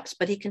sex shops,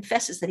 but he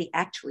confesses that he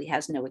actually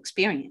has no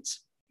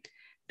experience.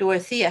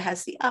 Dorothea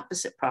has the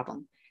opposite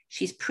problem.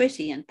 She's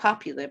pretty and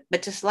popular,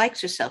 but dislikes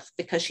herself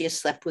because she has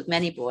slept with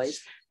many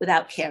boys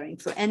without caring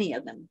for any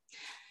of them.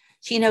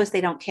 She knows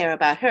they don't care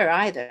about her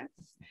either.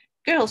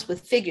 Girls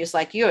with figures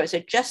like yours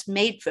are just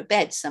made for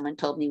bed, someone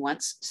told me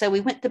once, so we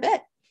went to bed.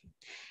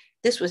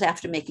 This was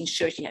after making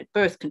sure she had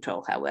birth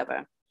control,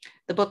 however.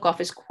 The book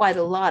offers quite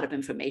a lot of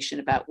information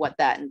about what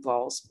that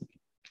involves.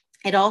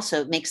 It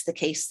also makes the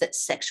case that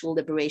sexual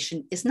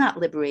liberation is not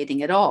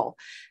liberating at all,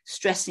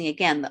 stressing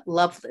again that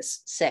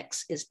loveless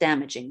sex is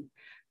damaging.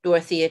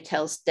 Dorothea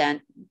tells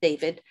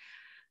David,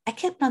 I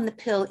kept on the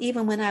pill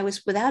even when I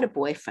was without a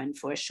boyfriend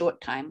for a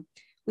short time.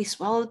 We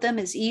swallowed them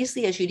as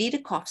easily as you'd eat a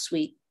cough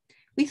sweet.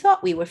 We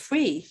thought we were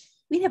free.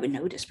 We never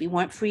noticed we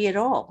weren't free at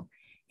all.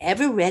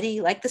 Ever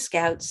ready like the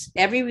scouts,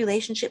 every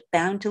relationship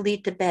bound to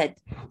lead to bed.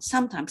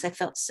 Sometimes I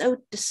felt so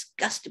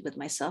disgusted with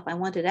myself, I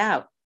wanted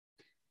out.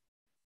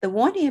 The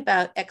warning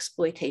about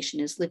exploitation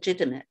is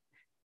legitimate,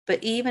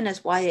 but even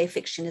as YA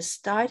fiction is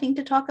starting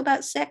to talk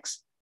about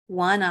sex,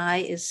 one eye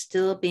is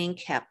still being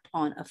kept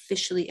on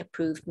officially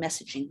approved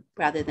messaging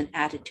rather than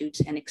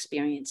attitudes and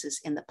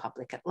experiences in the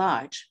public at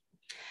large.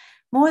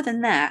 More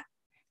than that,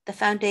 the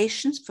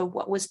foundations for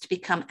what was to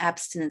become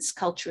abstinence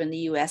culture in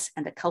the US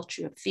and a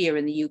culture of fear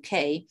in the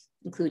UK,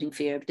 including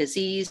fear of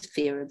disease,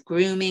 fear of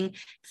grooming,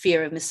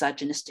 fear of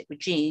misogynistic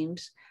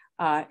regimes,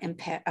 are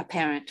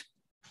apparent.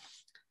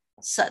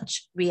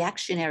 Such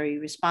reactionary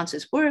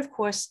responses were, of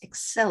course,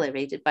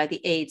 accelerated by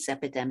the AIDS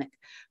epidemic,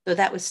 though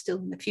that was still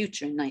in the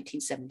future in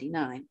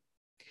 1979.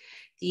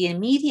 The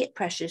immediate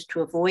pressures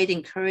to avoid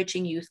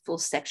encouraging youthful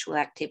sexual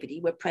activity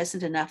were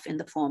present enough in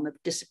the form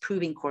of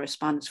disapproving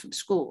correspondence from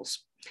schools.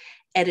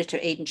 Editor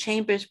Aidan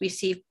Chambers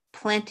received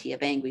plenty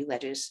of angry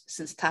letters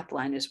since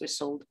topliners were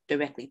sold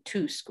directly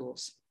to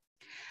schools.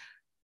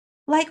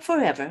 Like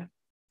Forever,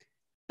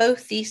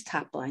 both these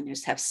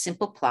topliners have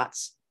simple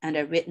plots and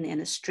are written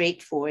in a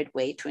straightforward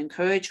way to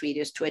encourage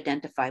readers to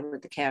identify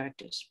with the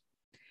characters.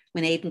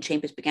 When Aidan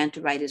Chambers began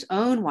to write his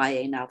own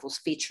YA novels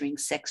featuring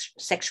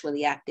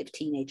sexually active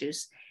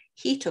teenagers,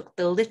 he took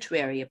the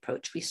literary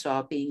approach we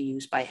saw being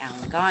used by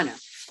Alan Garner.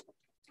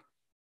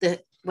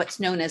 What's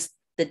known as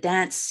the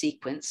dance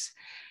sequence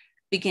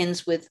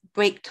begins with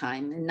Break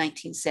Time in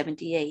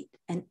 1978,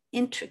 an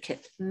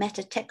intricate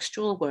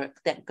metatextual work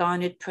that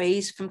garnered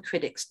praise from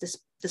critics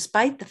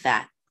despite the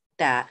fact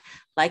that,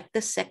 like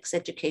the sex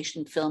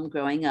education film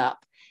Growing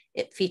Up,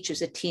 it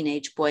features a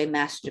teenage boy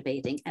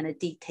masturbating and a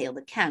detailed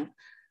account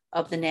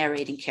of the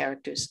narrating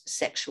character's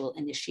sexual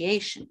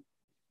initiation.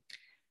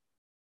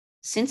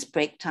 Since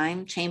Break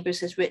Time,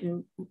 Chambers has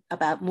written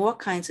about more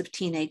kinds of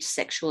teenage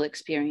sexual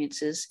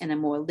experiences in a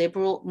more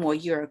liberal, more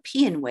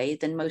European way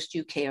than most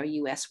UK or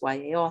US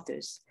YA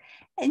authors.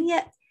 And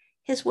yet,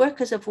 his work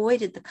has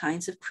avoided the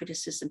kinds of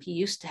criticism he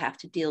used to have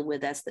to deal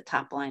with as the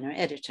topliner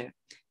editor,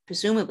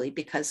 presumably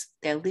because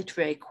their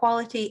literary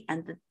quality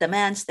and the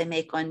demands they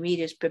make on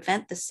readers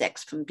prevent the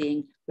sex from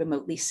being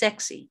remotely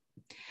sexy.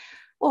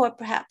 Or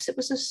perhaps it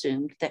was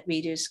assumed that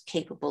readers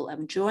capable of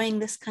enjoying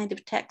this kind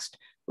of text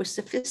were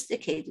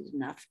sophisticated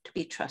enough to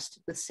be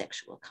trusted with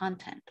sexual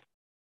content.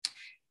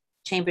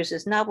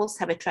 Chambers' novels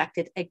have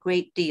attracted a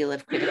great deal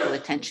of critical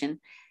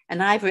attention,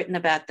 and I've written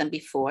about them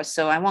before,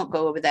 so I won't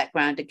go over that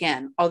ground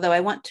again, although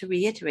I want to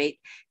reiterate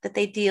that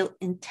they deal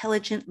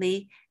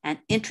intelligently and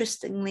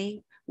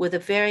interestingly with a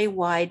very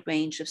wide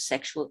range of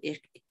sexual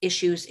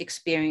issues,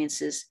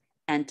 experiences,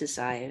 and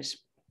desires.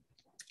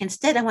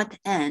 Instead, I want to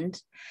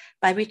end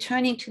by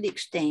returning to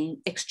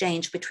the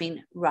exchange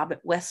between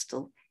Robert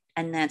Westall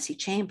and Nancy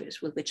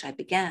Chambers, with which I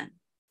began.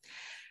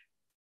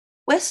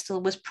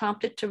 Westall was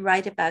prompted to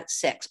write about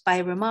sex by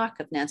a remark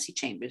of Nancy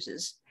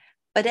Chambers's,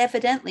 but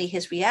evidently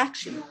his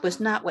reaction was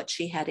not what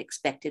she had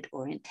expected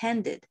or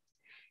intended.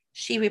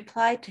 She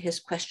replied to his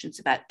questions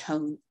about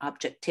tone,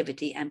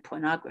 objectivity, and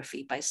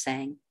pornography by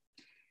saying,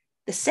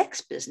 "The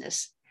sex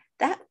business,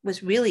 that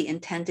was really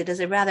intended as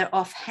a rather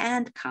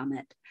offhand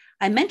comment.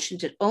 I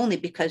mentioned it only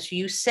because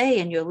you say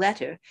in your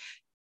letter,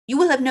 you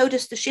will have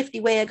noticed the shifty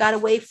way I got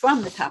away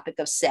from the topic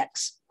of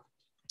sex."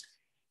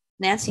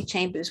 Nancy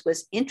Chambers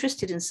was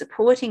interested in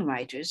supporting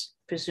writers,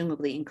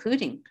 presumably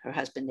including her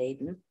husband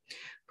Aidan,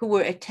 who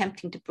were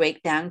attempting to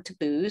break down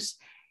taboos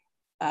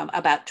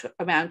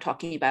around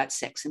talking about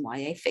sex in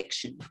YA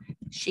fiction.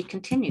 She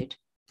continued,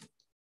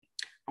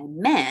 "I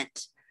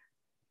meant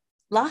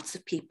lots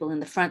of people in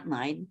the front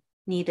line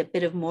need a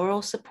bit of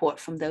moral support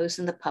from those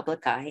in the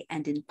public eye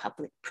and in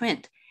public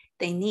print.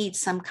 They need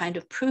some kind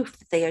of proof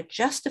that they are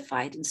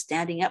justified in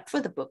standing up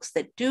for the books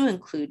that do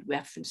include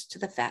reference to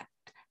the fact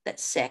that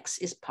sex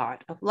is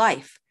part of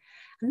life.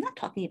 I'm not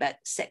talking about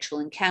sexual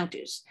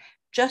encounters.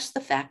 Just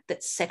the fact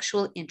that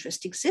sexual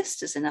interest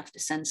exists is enough to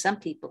send some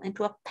people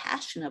into a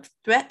passion of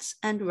threats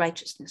and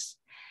righteousness.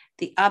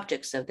 The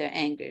objects of their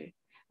anger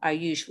are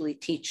usually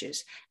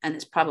teachers, and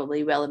it's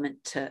probably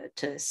relevant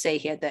to say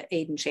here that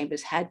Aidan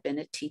Chambers had been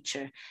a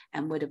teacher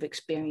and would have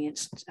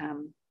experienced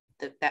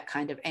that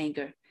kind of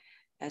anger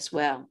as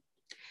well."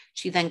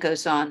 She then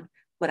goes on,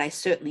 "What I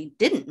certainly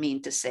didn't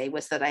mean to say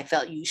was that I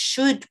felt you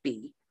should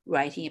be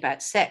writing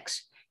about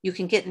sex. You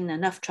can get in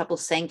enough trouble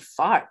saying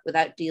fart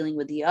without dealing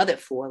with the other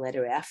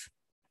 4-letter F.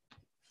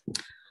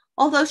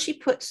 Although she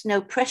puts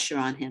no pressure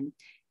on him,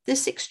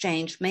 this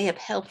exchange may have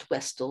helped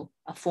Westall,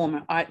 a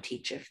former art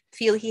teacher,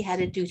 feel he had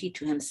a duty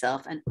to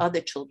himself and other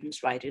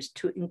children's writers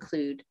to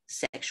include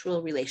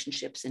sexual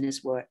relationships in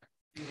his work.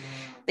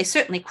 They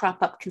certainly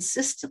crop up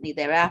consistently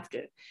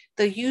thereafter,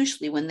 though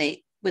usually when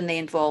they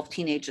involve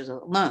teenagers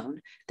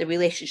alone, the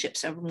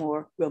relationships are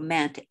more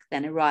romantic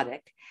than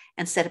erotic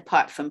and set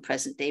apart from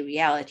present-day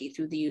reality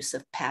through the use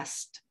of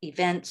past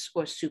events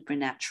or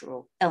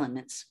supernatural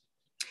elements.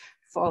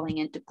 Falling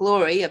into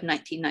Glory of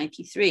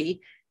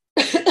 1993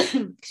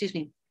 excuse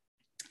me,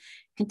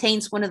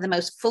 contains one of the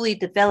most fully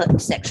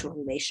developed sexual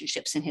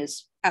relationships in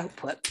his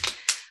output.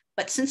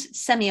 But since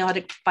it's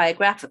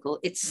semi-autobiographical,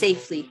 it's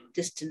safely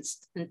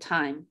distanced in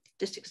time.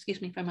 Just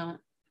excuse me for a moment.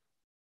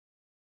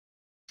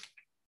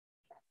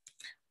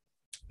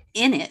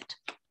 In it,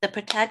 the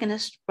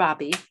protagonist,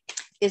 Robbie,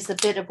 is a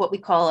bit of what we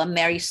call a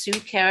Mary Sue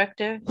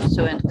character,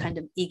 so a kind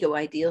of ego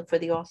ideal for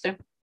the author.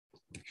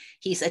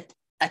 He's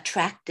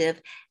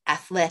attractive,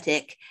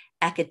 athletic,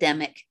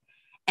 academic,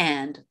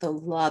 and the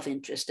love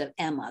interest of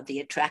Emma,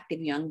 the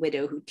attractive young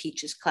widow who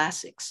teaches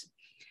classics.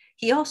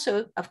 He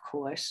also, of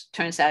course,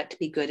 turns out to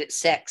be good at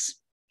sex.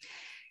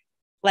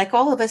 Like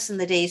all of us in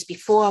the days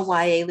before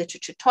YA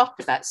literature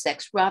talked about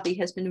sex, Robbie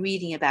has been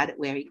reading about it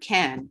where he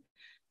can.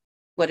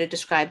 What are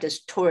described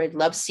as torrid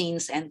love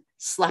scenes and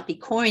sloppy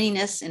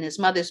corniness in his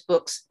mother's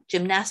books,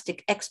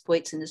 gymnastic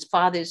exploits in his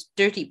father's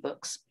dirty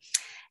books,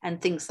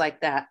 and things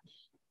like that.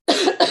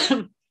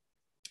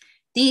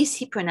 These,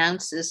 he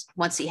pronounces,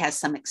 once he has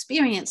some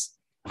experience,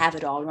 have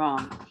it all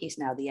wrong. He's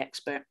now the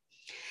expert.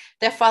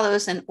 There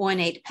follows an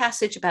ornate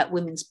passage about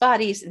women's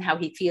bodies and how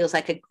he feels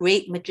like a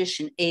great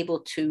magician able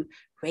to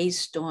raise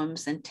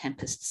storms and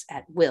tempests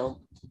at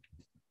will.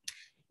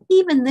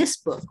 Even this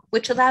book,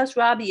 which allows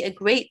Robbie a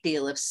great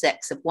deal of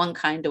sex of one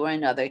kind or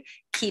another,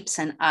 keeps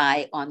an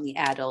eye on the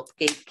adult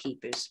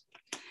gatekeepers.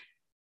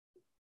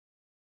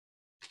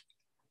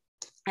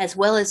 As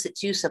well as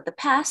its use of the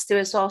past, there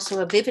is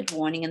also a vivid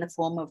warning in the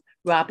form of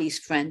Robbie's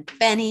friend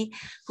Benny,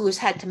 who has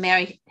had to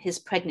marry his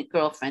pregnant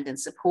girlfriend and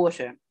support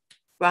her.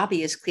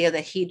 Robbie is clear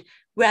that he'd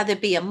rather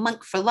be a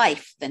monk for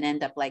life than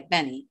end up like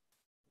Benny.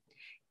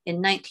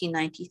 In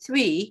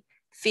 1993,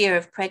 fear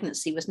of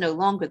pregnancy was no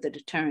longer the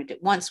deterrent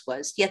it once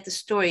was, yet the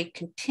story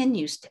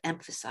continues to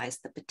emphasize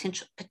the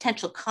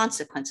potential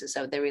consequences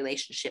of their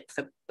relationship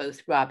for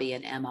both Robbie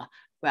and Emma,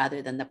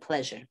 rather than the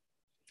pleasure.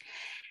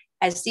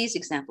 As these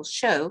examples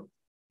show,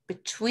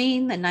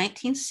 between the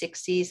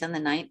 1960s and the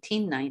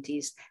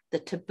 1990s, the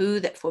taboo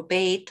that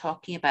forbade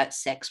talking about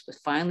sex was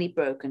finally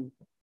broken,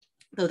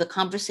 though the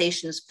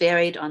conversations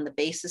varied on the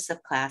basis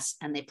of class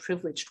and a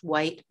privileged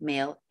white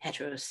male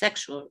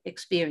heterosexual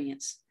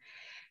experience.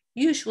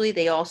 Usually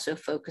they also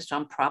focused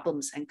on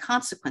problems and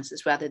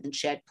consequences rather than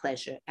shared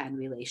pleasure and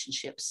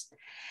relationships.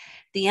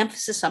 The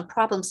emphasis on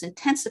problems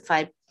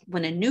intensified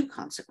when a new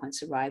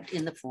consequence arrived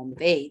in the form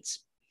of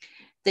AIDS.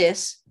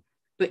 This,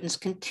 Britain's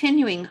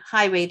continuing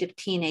high rate of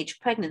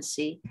teenage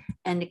pregnancy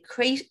and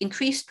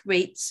increased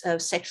rates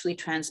of sexually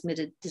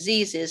transmitted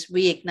diseases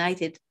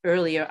reignited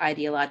earlier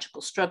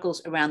ideological struggles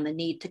around the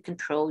need to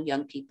control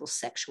young people's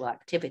sexual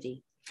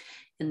activity.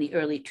 In the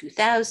early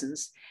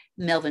 2000s,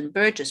 Melvin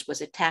Burgess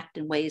was attacked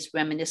in ways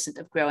reminiscent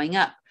of Growing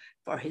Up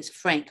for his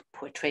frank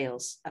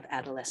portrayals of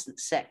adolescent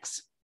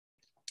sex.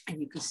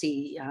 And you can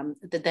see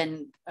the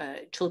then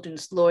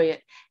children's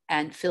laureate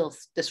Anne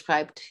Filth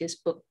described his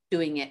book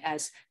doing it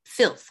as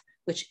filth,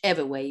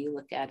 whichever way you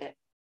look at it.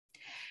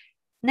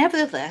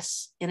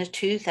 Nevertheless, in a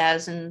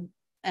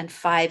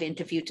 2005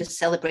 interview to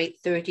celebrate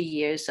 30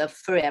 years of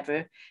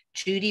Forever,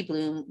 Judy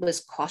Blume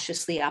was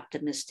cautiously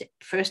optimistic,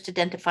 first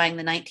identifying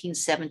the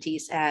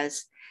 1970s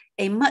as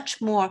a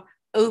much more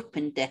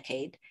open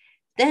decade,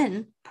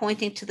 then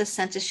pointing to the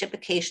censorship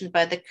occasioned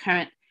by the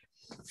current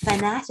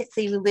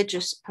fanatically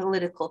religious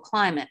political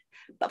climate,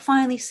 but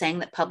finally saying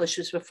that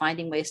publishers were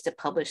finding ways to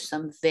publish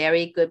some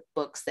very good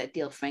books that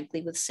deal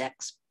frankly with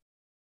sex.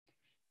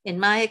 In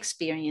my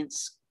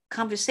experience,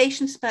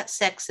 conversations about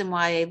sex in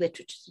YA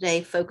literature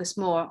today focus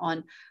more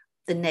on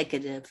the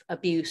negative,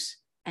 abuse,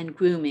 and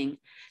grooming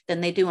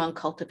than they do on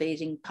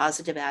cultivating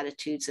positive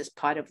attitudes as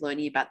part of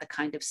learning about the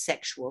kind of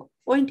sexual,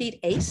 or indeed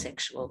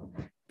asexual,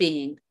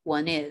 being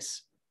one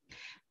is.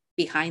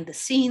 Behind the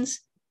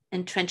scenes,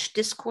 entrenched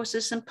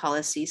discourses and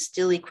policies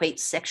still equate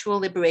sexual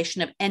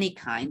liberation of any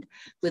kind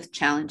with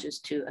challenges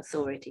to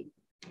authority.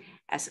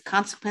 As a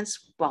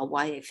consequence, while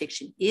YA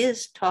fiction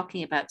is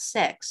talking about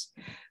sex,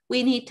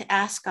 we need to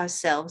ask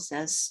ourselves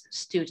as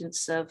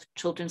students of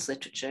children's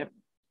literature,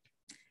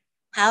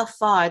 how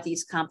far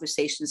these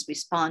conversations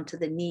respond to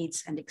the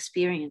needs and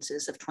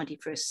experiences of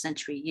 21st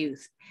century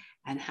youth,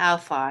 and how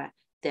far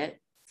the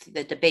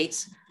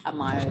debates are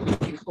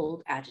mired in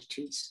old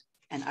attitudes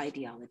and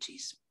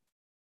ideologies.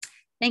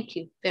 Thank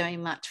you very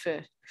much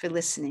for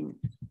listening.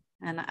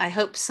 And I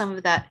hope some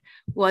of that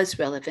was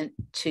relevant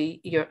to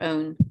your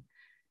own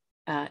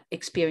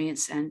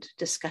experience and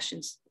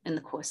discussions in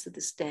the course of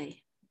this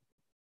day.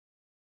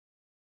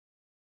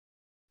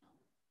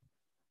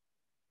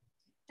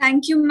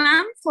 Thank you,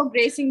 ma'am, for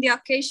gracing the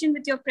occasion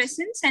with your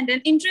presence and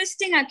an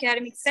interesting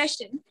academic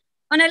session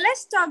on a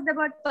less talked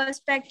about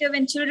perspective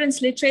in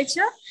children's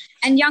literature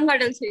and young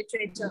adult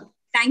literature.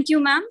 Thank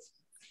you, ma'am.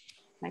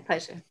 My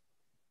pleasure.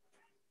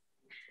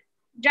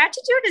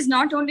 Gratitude is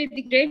not only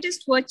the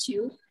greatest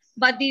virtue,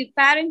 but the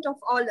parent of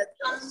all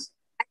others.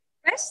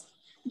 First,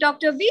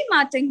 Dr. V.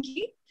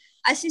 Matangi,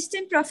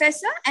 Assistant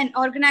Professor and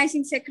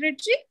Organizing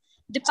Secretary,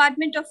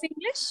 Department of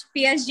English,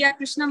 PSG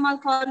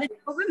Krishnamal College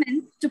for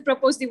Women, to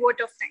propose the vote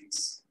of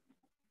thanks.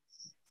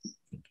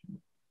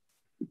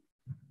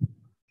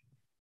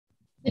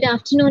 Good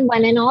afternoon,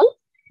 one and all.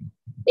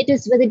 It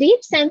is with a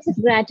deep sense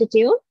of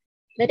gratitude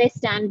that I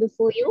stand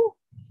before you,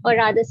 or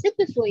rather sit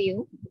before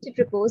you, to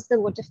propose the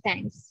vote of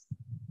thanks.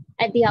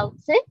 At the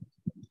outset,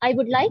 I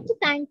would like to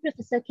thank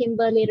Professor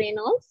Kimberly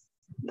Reynolds,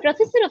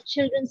 Professor of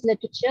Children's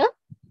Literature,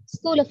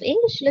 School of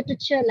English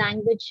Literature,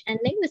 Language and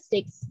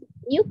Linguistics,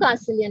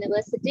 Newcastle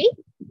University,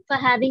 for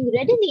having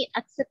readily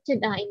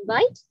accepted our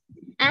invite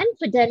and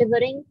for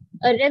delivering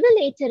a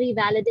revelatory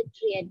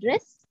valedictory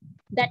address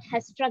that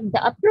has struck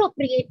the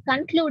appropriate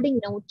concluding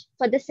note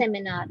for the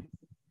seminar.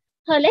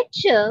 Her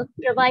lecture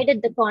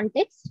provided the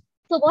context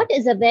for what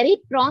is a very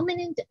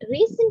prominent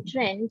recent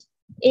trend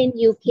in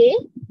UK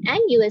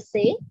and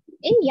USA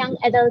in young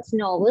adults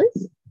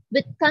novels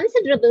with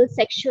considerable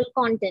sexual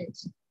content.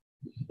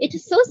 It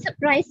is so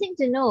surprising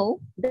to know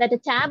that a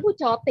taboo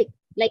topic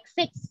like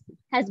sex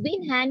has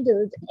been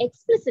handled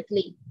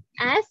explicitly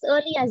as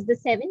early as the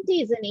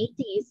 70s and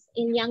 80s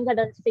in young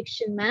adult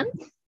fiction, ma'am.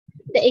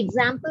 The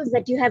examples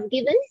that you have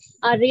given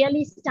are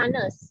really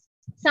stunners,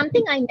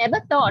 something I never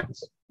thought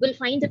will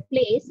find a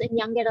place in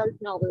young adult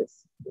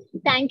novels.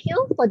 Thank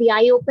you for the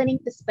eye-opening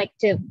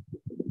perspective.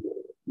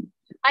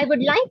 I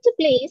would like to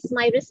place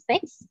my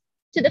respects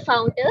to the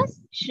founders,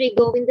 Shri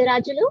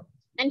Govindarajulu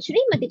and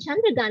Shrimati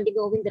Chandra Gandhi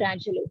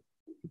Govindarajulu.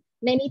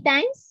 Many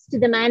thanks to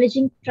the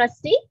managing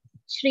trustee,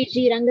 Shri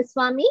G.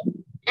 Rangaswamy,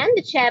 and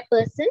the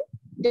chairperson,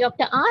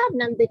 Dr. R.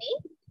 Nandini,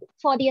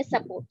 for their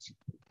support.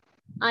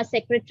 Our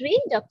secretary,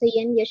 Dr.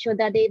 N.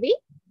 Yashoda Devi,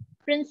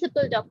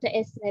 principal, Dr.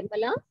 S.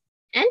 Nirmala,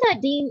 and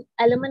our dean,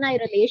 alumni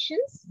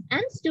relations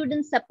and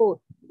student support,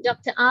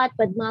 Dr. R.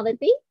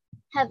 Padmavati,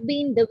 have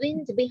been the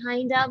wind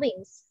behind our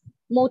wings,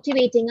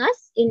 motivating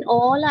us in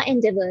all our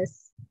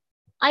endeavors.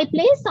 I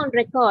place on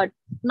record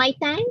my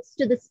thanks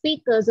to the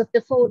speakers of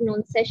the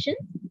forenoon session,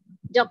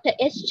 Dr.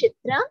 S.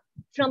 Chitra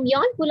from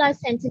Yonpula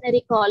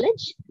Centenary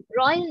College,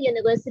 Royal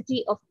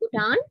University of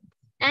Bhutan,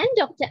 and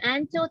Dr.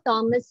 Anto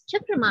Thomas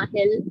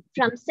Chakramahil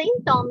from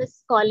St.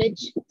 Thomas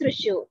College,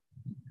 Thrissur.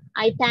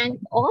 I thank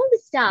all the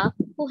staff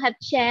who have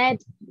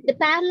chaired the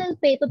parallel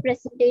paper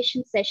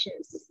presentation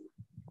sessions.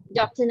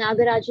 Dr.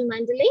 Nagaraju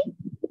Mandale,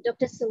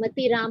 Dr.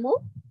 Sumati Ramu,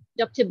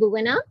 Dr.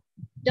 Bhuvana,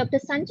 Dr.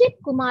 Sanjay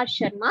Kumar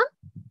Sharma,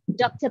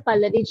 Dr.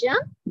 Pallavija,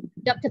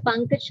 Dr.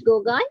 Pankaj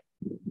Gogai,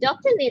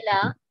 Dr.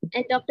 Nila,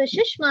 and Dr.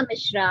 Shushma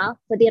Mishra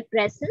for their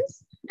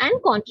presence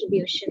and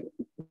contribution.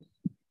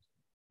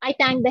 I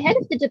thank the head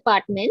of the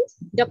department,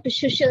 Dr.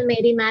 Shushil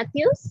Mary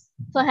Matthews,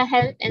 for her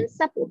help and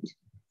support.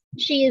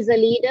 She is a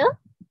leader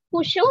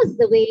who shows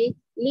the way,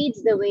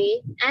 leads the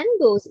way, and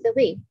goes the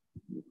way.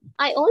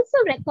 I also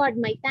record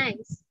my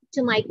thanks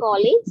to my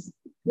colleagues,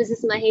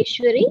 Mrs.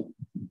 Maheshwari,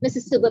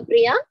 Mrs.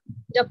 Subhapriya,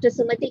 Dr.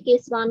 Sumati K.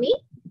 Swami,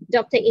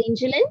 Dr.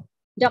 Angelin,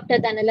 Dr.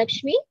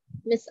 Dhanalakshmi,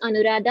 Ms.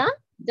 Anuradha,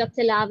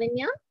 Dr.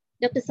 Lavanya,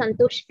 Dr.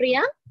 Santosh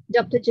Priya,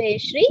 Dr.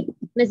 Jayashri,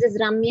 Mrs.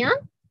 Ramya,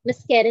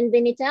 Ms. Karen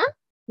Vinita,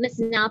 Ms.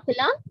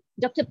 Napala,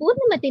 Dr.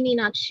 Purnamati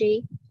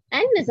Meenakshi,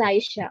 and Ms.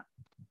 Aisha.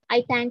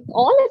 I thank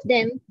all of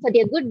them for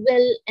their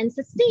goodwill and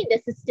sustained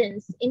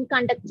assistance in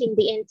conducting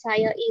the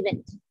entire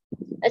event.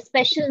 A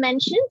special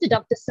mention to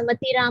Dr.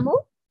 Sumati Ramu,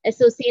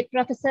 Associate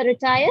Professor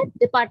Retired,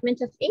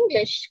 Department of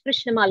English,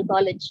 Krishnamal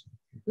College.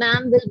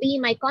 Ma'am will be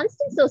my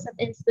constant source of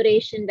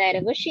inspiration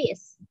wherever she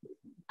is.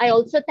 I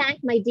also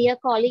thank my dear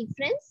colleague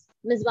friends,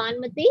 Ms.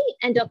 Vanmati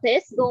and Dr.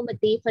 S.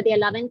 Gomati for their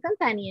love and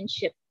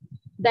companionship.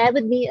 Bear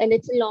with me a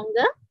little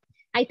longer.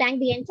 I thank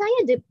the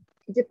entire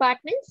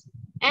department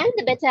and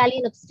the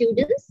battalion of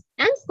students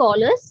and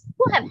scholars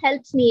who have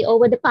helped me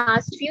over the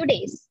past few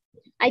days.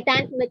 I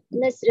thank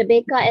Ms.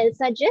 Rebecca L.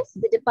 Sajes,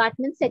 the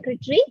department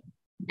secretary,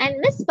 and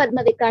Ms.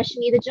 Padma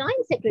Vikashini, the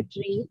joint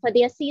secretary, for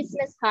their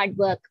ceaseless hard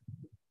work.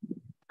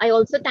 I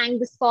also thank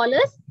the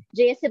scholars,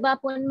 Jayasiba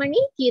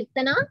Ponmani,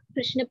 Kirtana,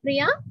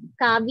 Krishnapriya,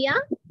 Kavya,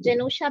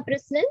 Janosha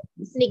Prislin,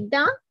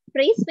 Snigdha,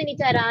 Praise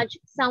Vinita Raj,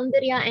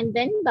 Soundarya, and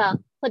Venba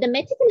for the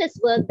meticulous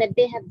work that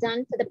they have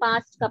done for the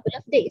past couple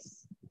of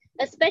days.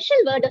 A special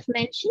word of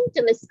mention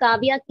to Ms.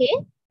 Kavya K.,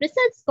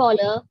 research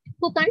scholar,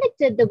 who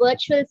conducted the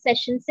virtual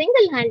session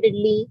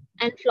single-handedly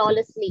and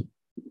flawlessly.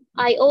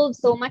 I owe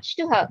so much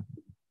to her.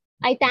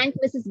 I thank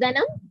Mrs.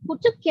 Dhanam, who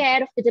took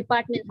care of the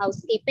department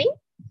housekeeping.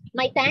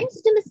 My thanks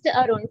to Mr.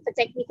 Arun for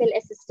technical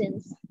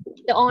assistance.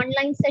 The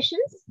online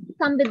sessions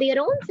come with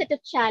their own set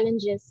of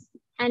challenges,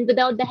 and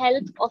without the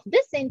help of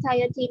this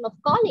entire team of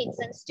colleagues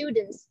and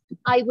students,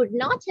 I would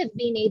not have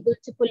been able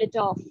to pull it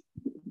off.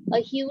 A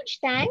huge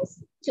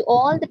thanks to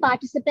all the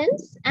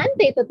participants and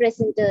paper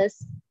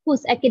presenters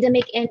whose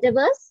academic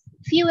endeavors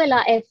fuel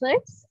our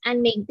efforts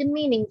and make them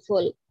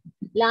meaningful.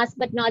 Last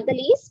but not the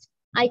least,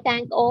 I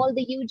thank all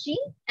the UG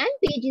and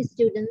PG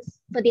students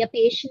for their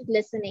patient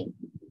listening.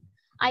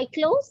 I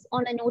close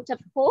on a note of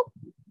hope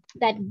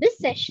that this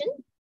session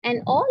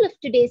and all of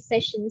today's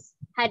sessions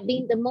had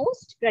been the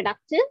most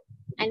productive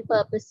and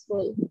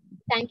purposeful.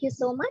 Thank you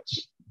so much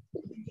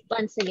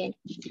once again.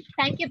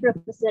 Thank you,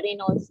 Professor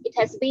Reynolds. It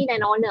has been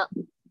an honor.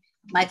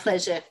 My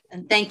pleasure.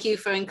 And thank you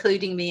for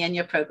including me in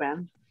your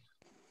program.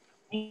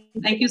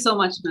 Thank you so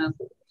much, ma'am.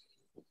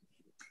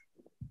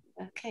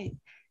 Okay.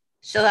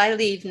 Shall I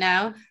leave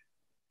now?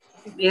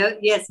 Yeah,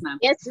 yes, ma'am.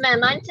 Yes, ma'am.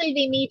 Until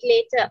we meet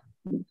later.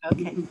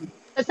 Okay.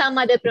 For some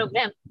other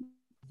program.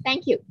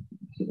 Thank you.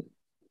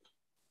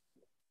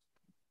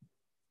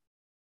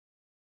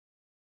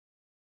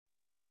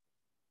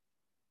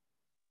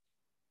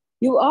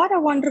 You are a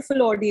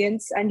wonderful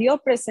audience, and your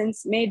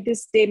presence made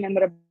this day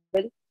memorable.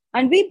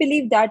 And we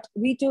believe that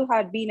we too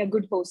had been a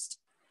good host.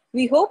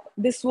 We hope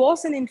this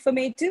was an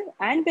informative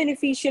and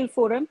beneficial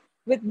forum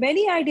with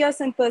many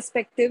ideas and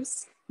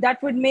perspectives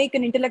that would make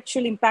an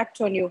intellectual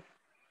impact on you.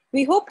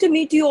 We hope to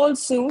meet you all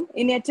soon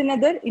in yet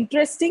another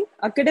interesting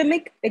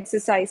academic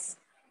exercise.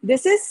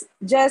 This is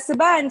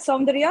Jayasabha and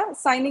Soundarya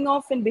signing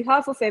off on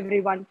behalf of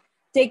everyone.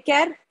 Take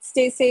care,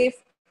 stay safe,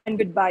 and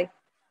goodbye.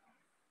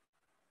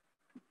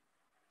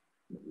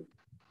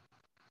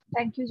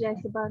 Thank you,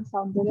 Jayasabha and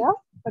Soundarya.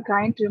 A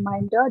kind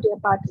reminder, dear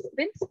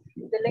participants,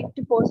 the link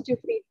to post your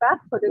feedback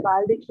for the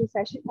valedictory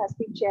session has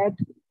been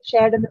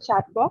shared in the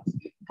chat box.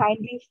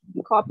 Kindly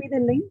copy the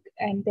link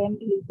and then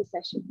leave the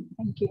session.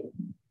 Thank you.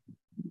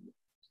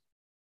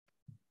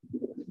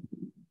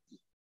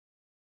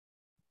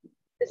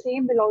 The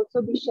same will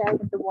also be shared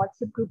in the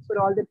WhatsApp group for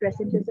all the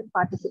presenters and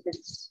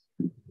participants.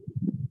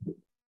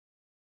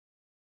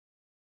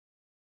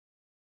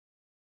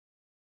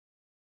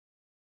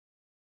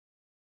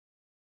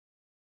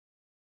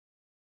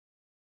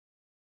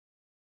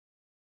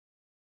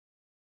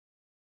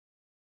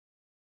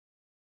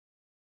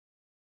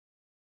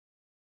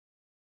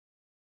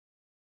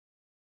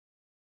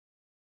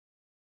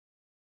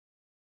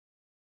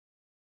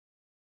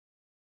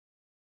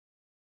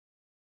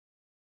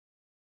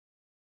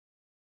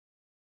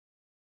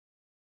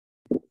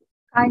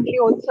 Kindly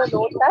also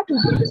note that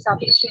with the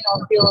submission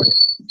of your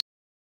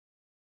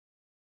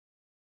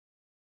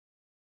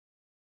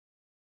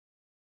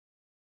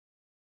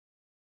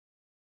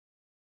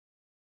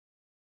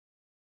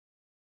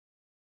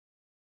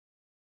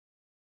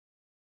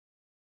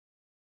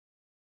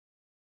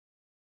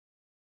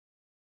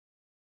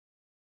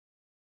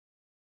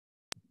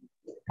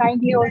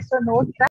kindly also note that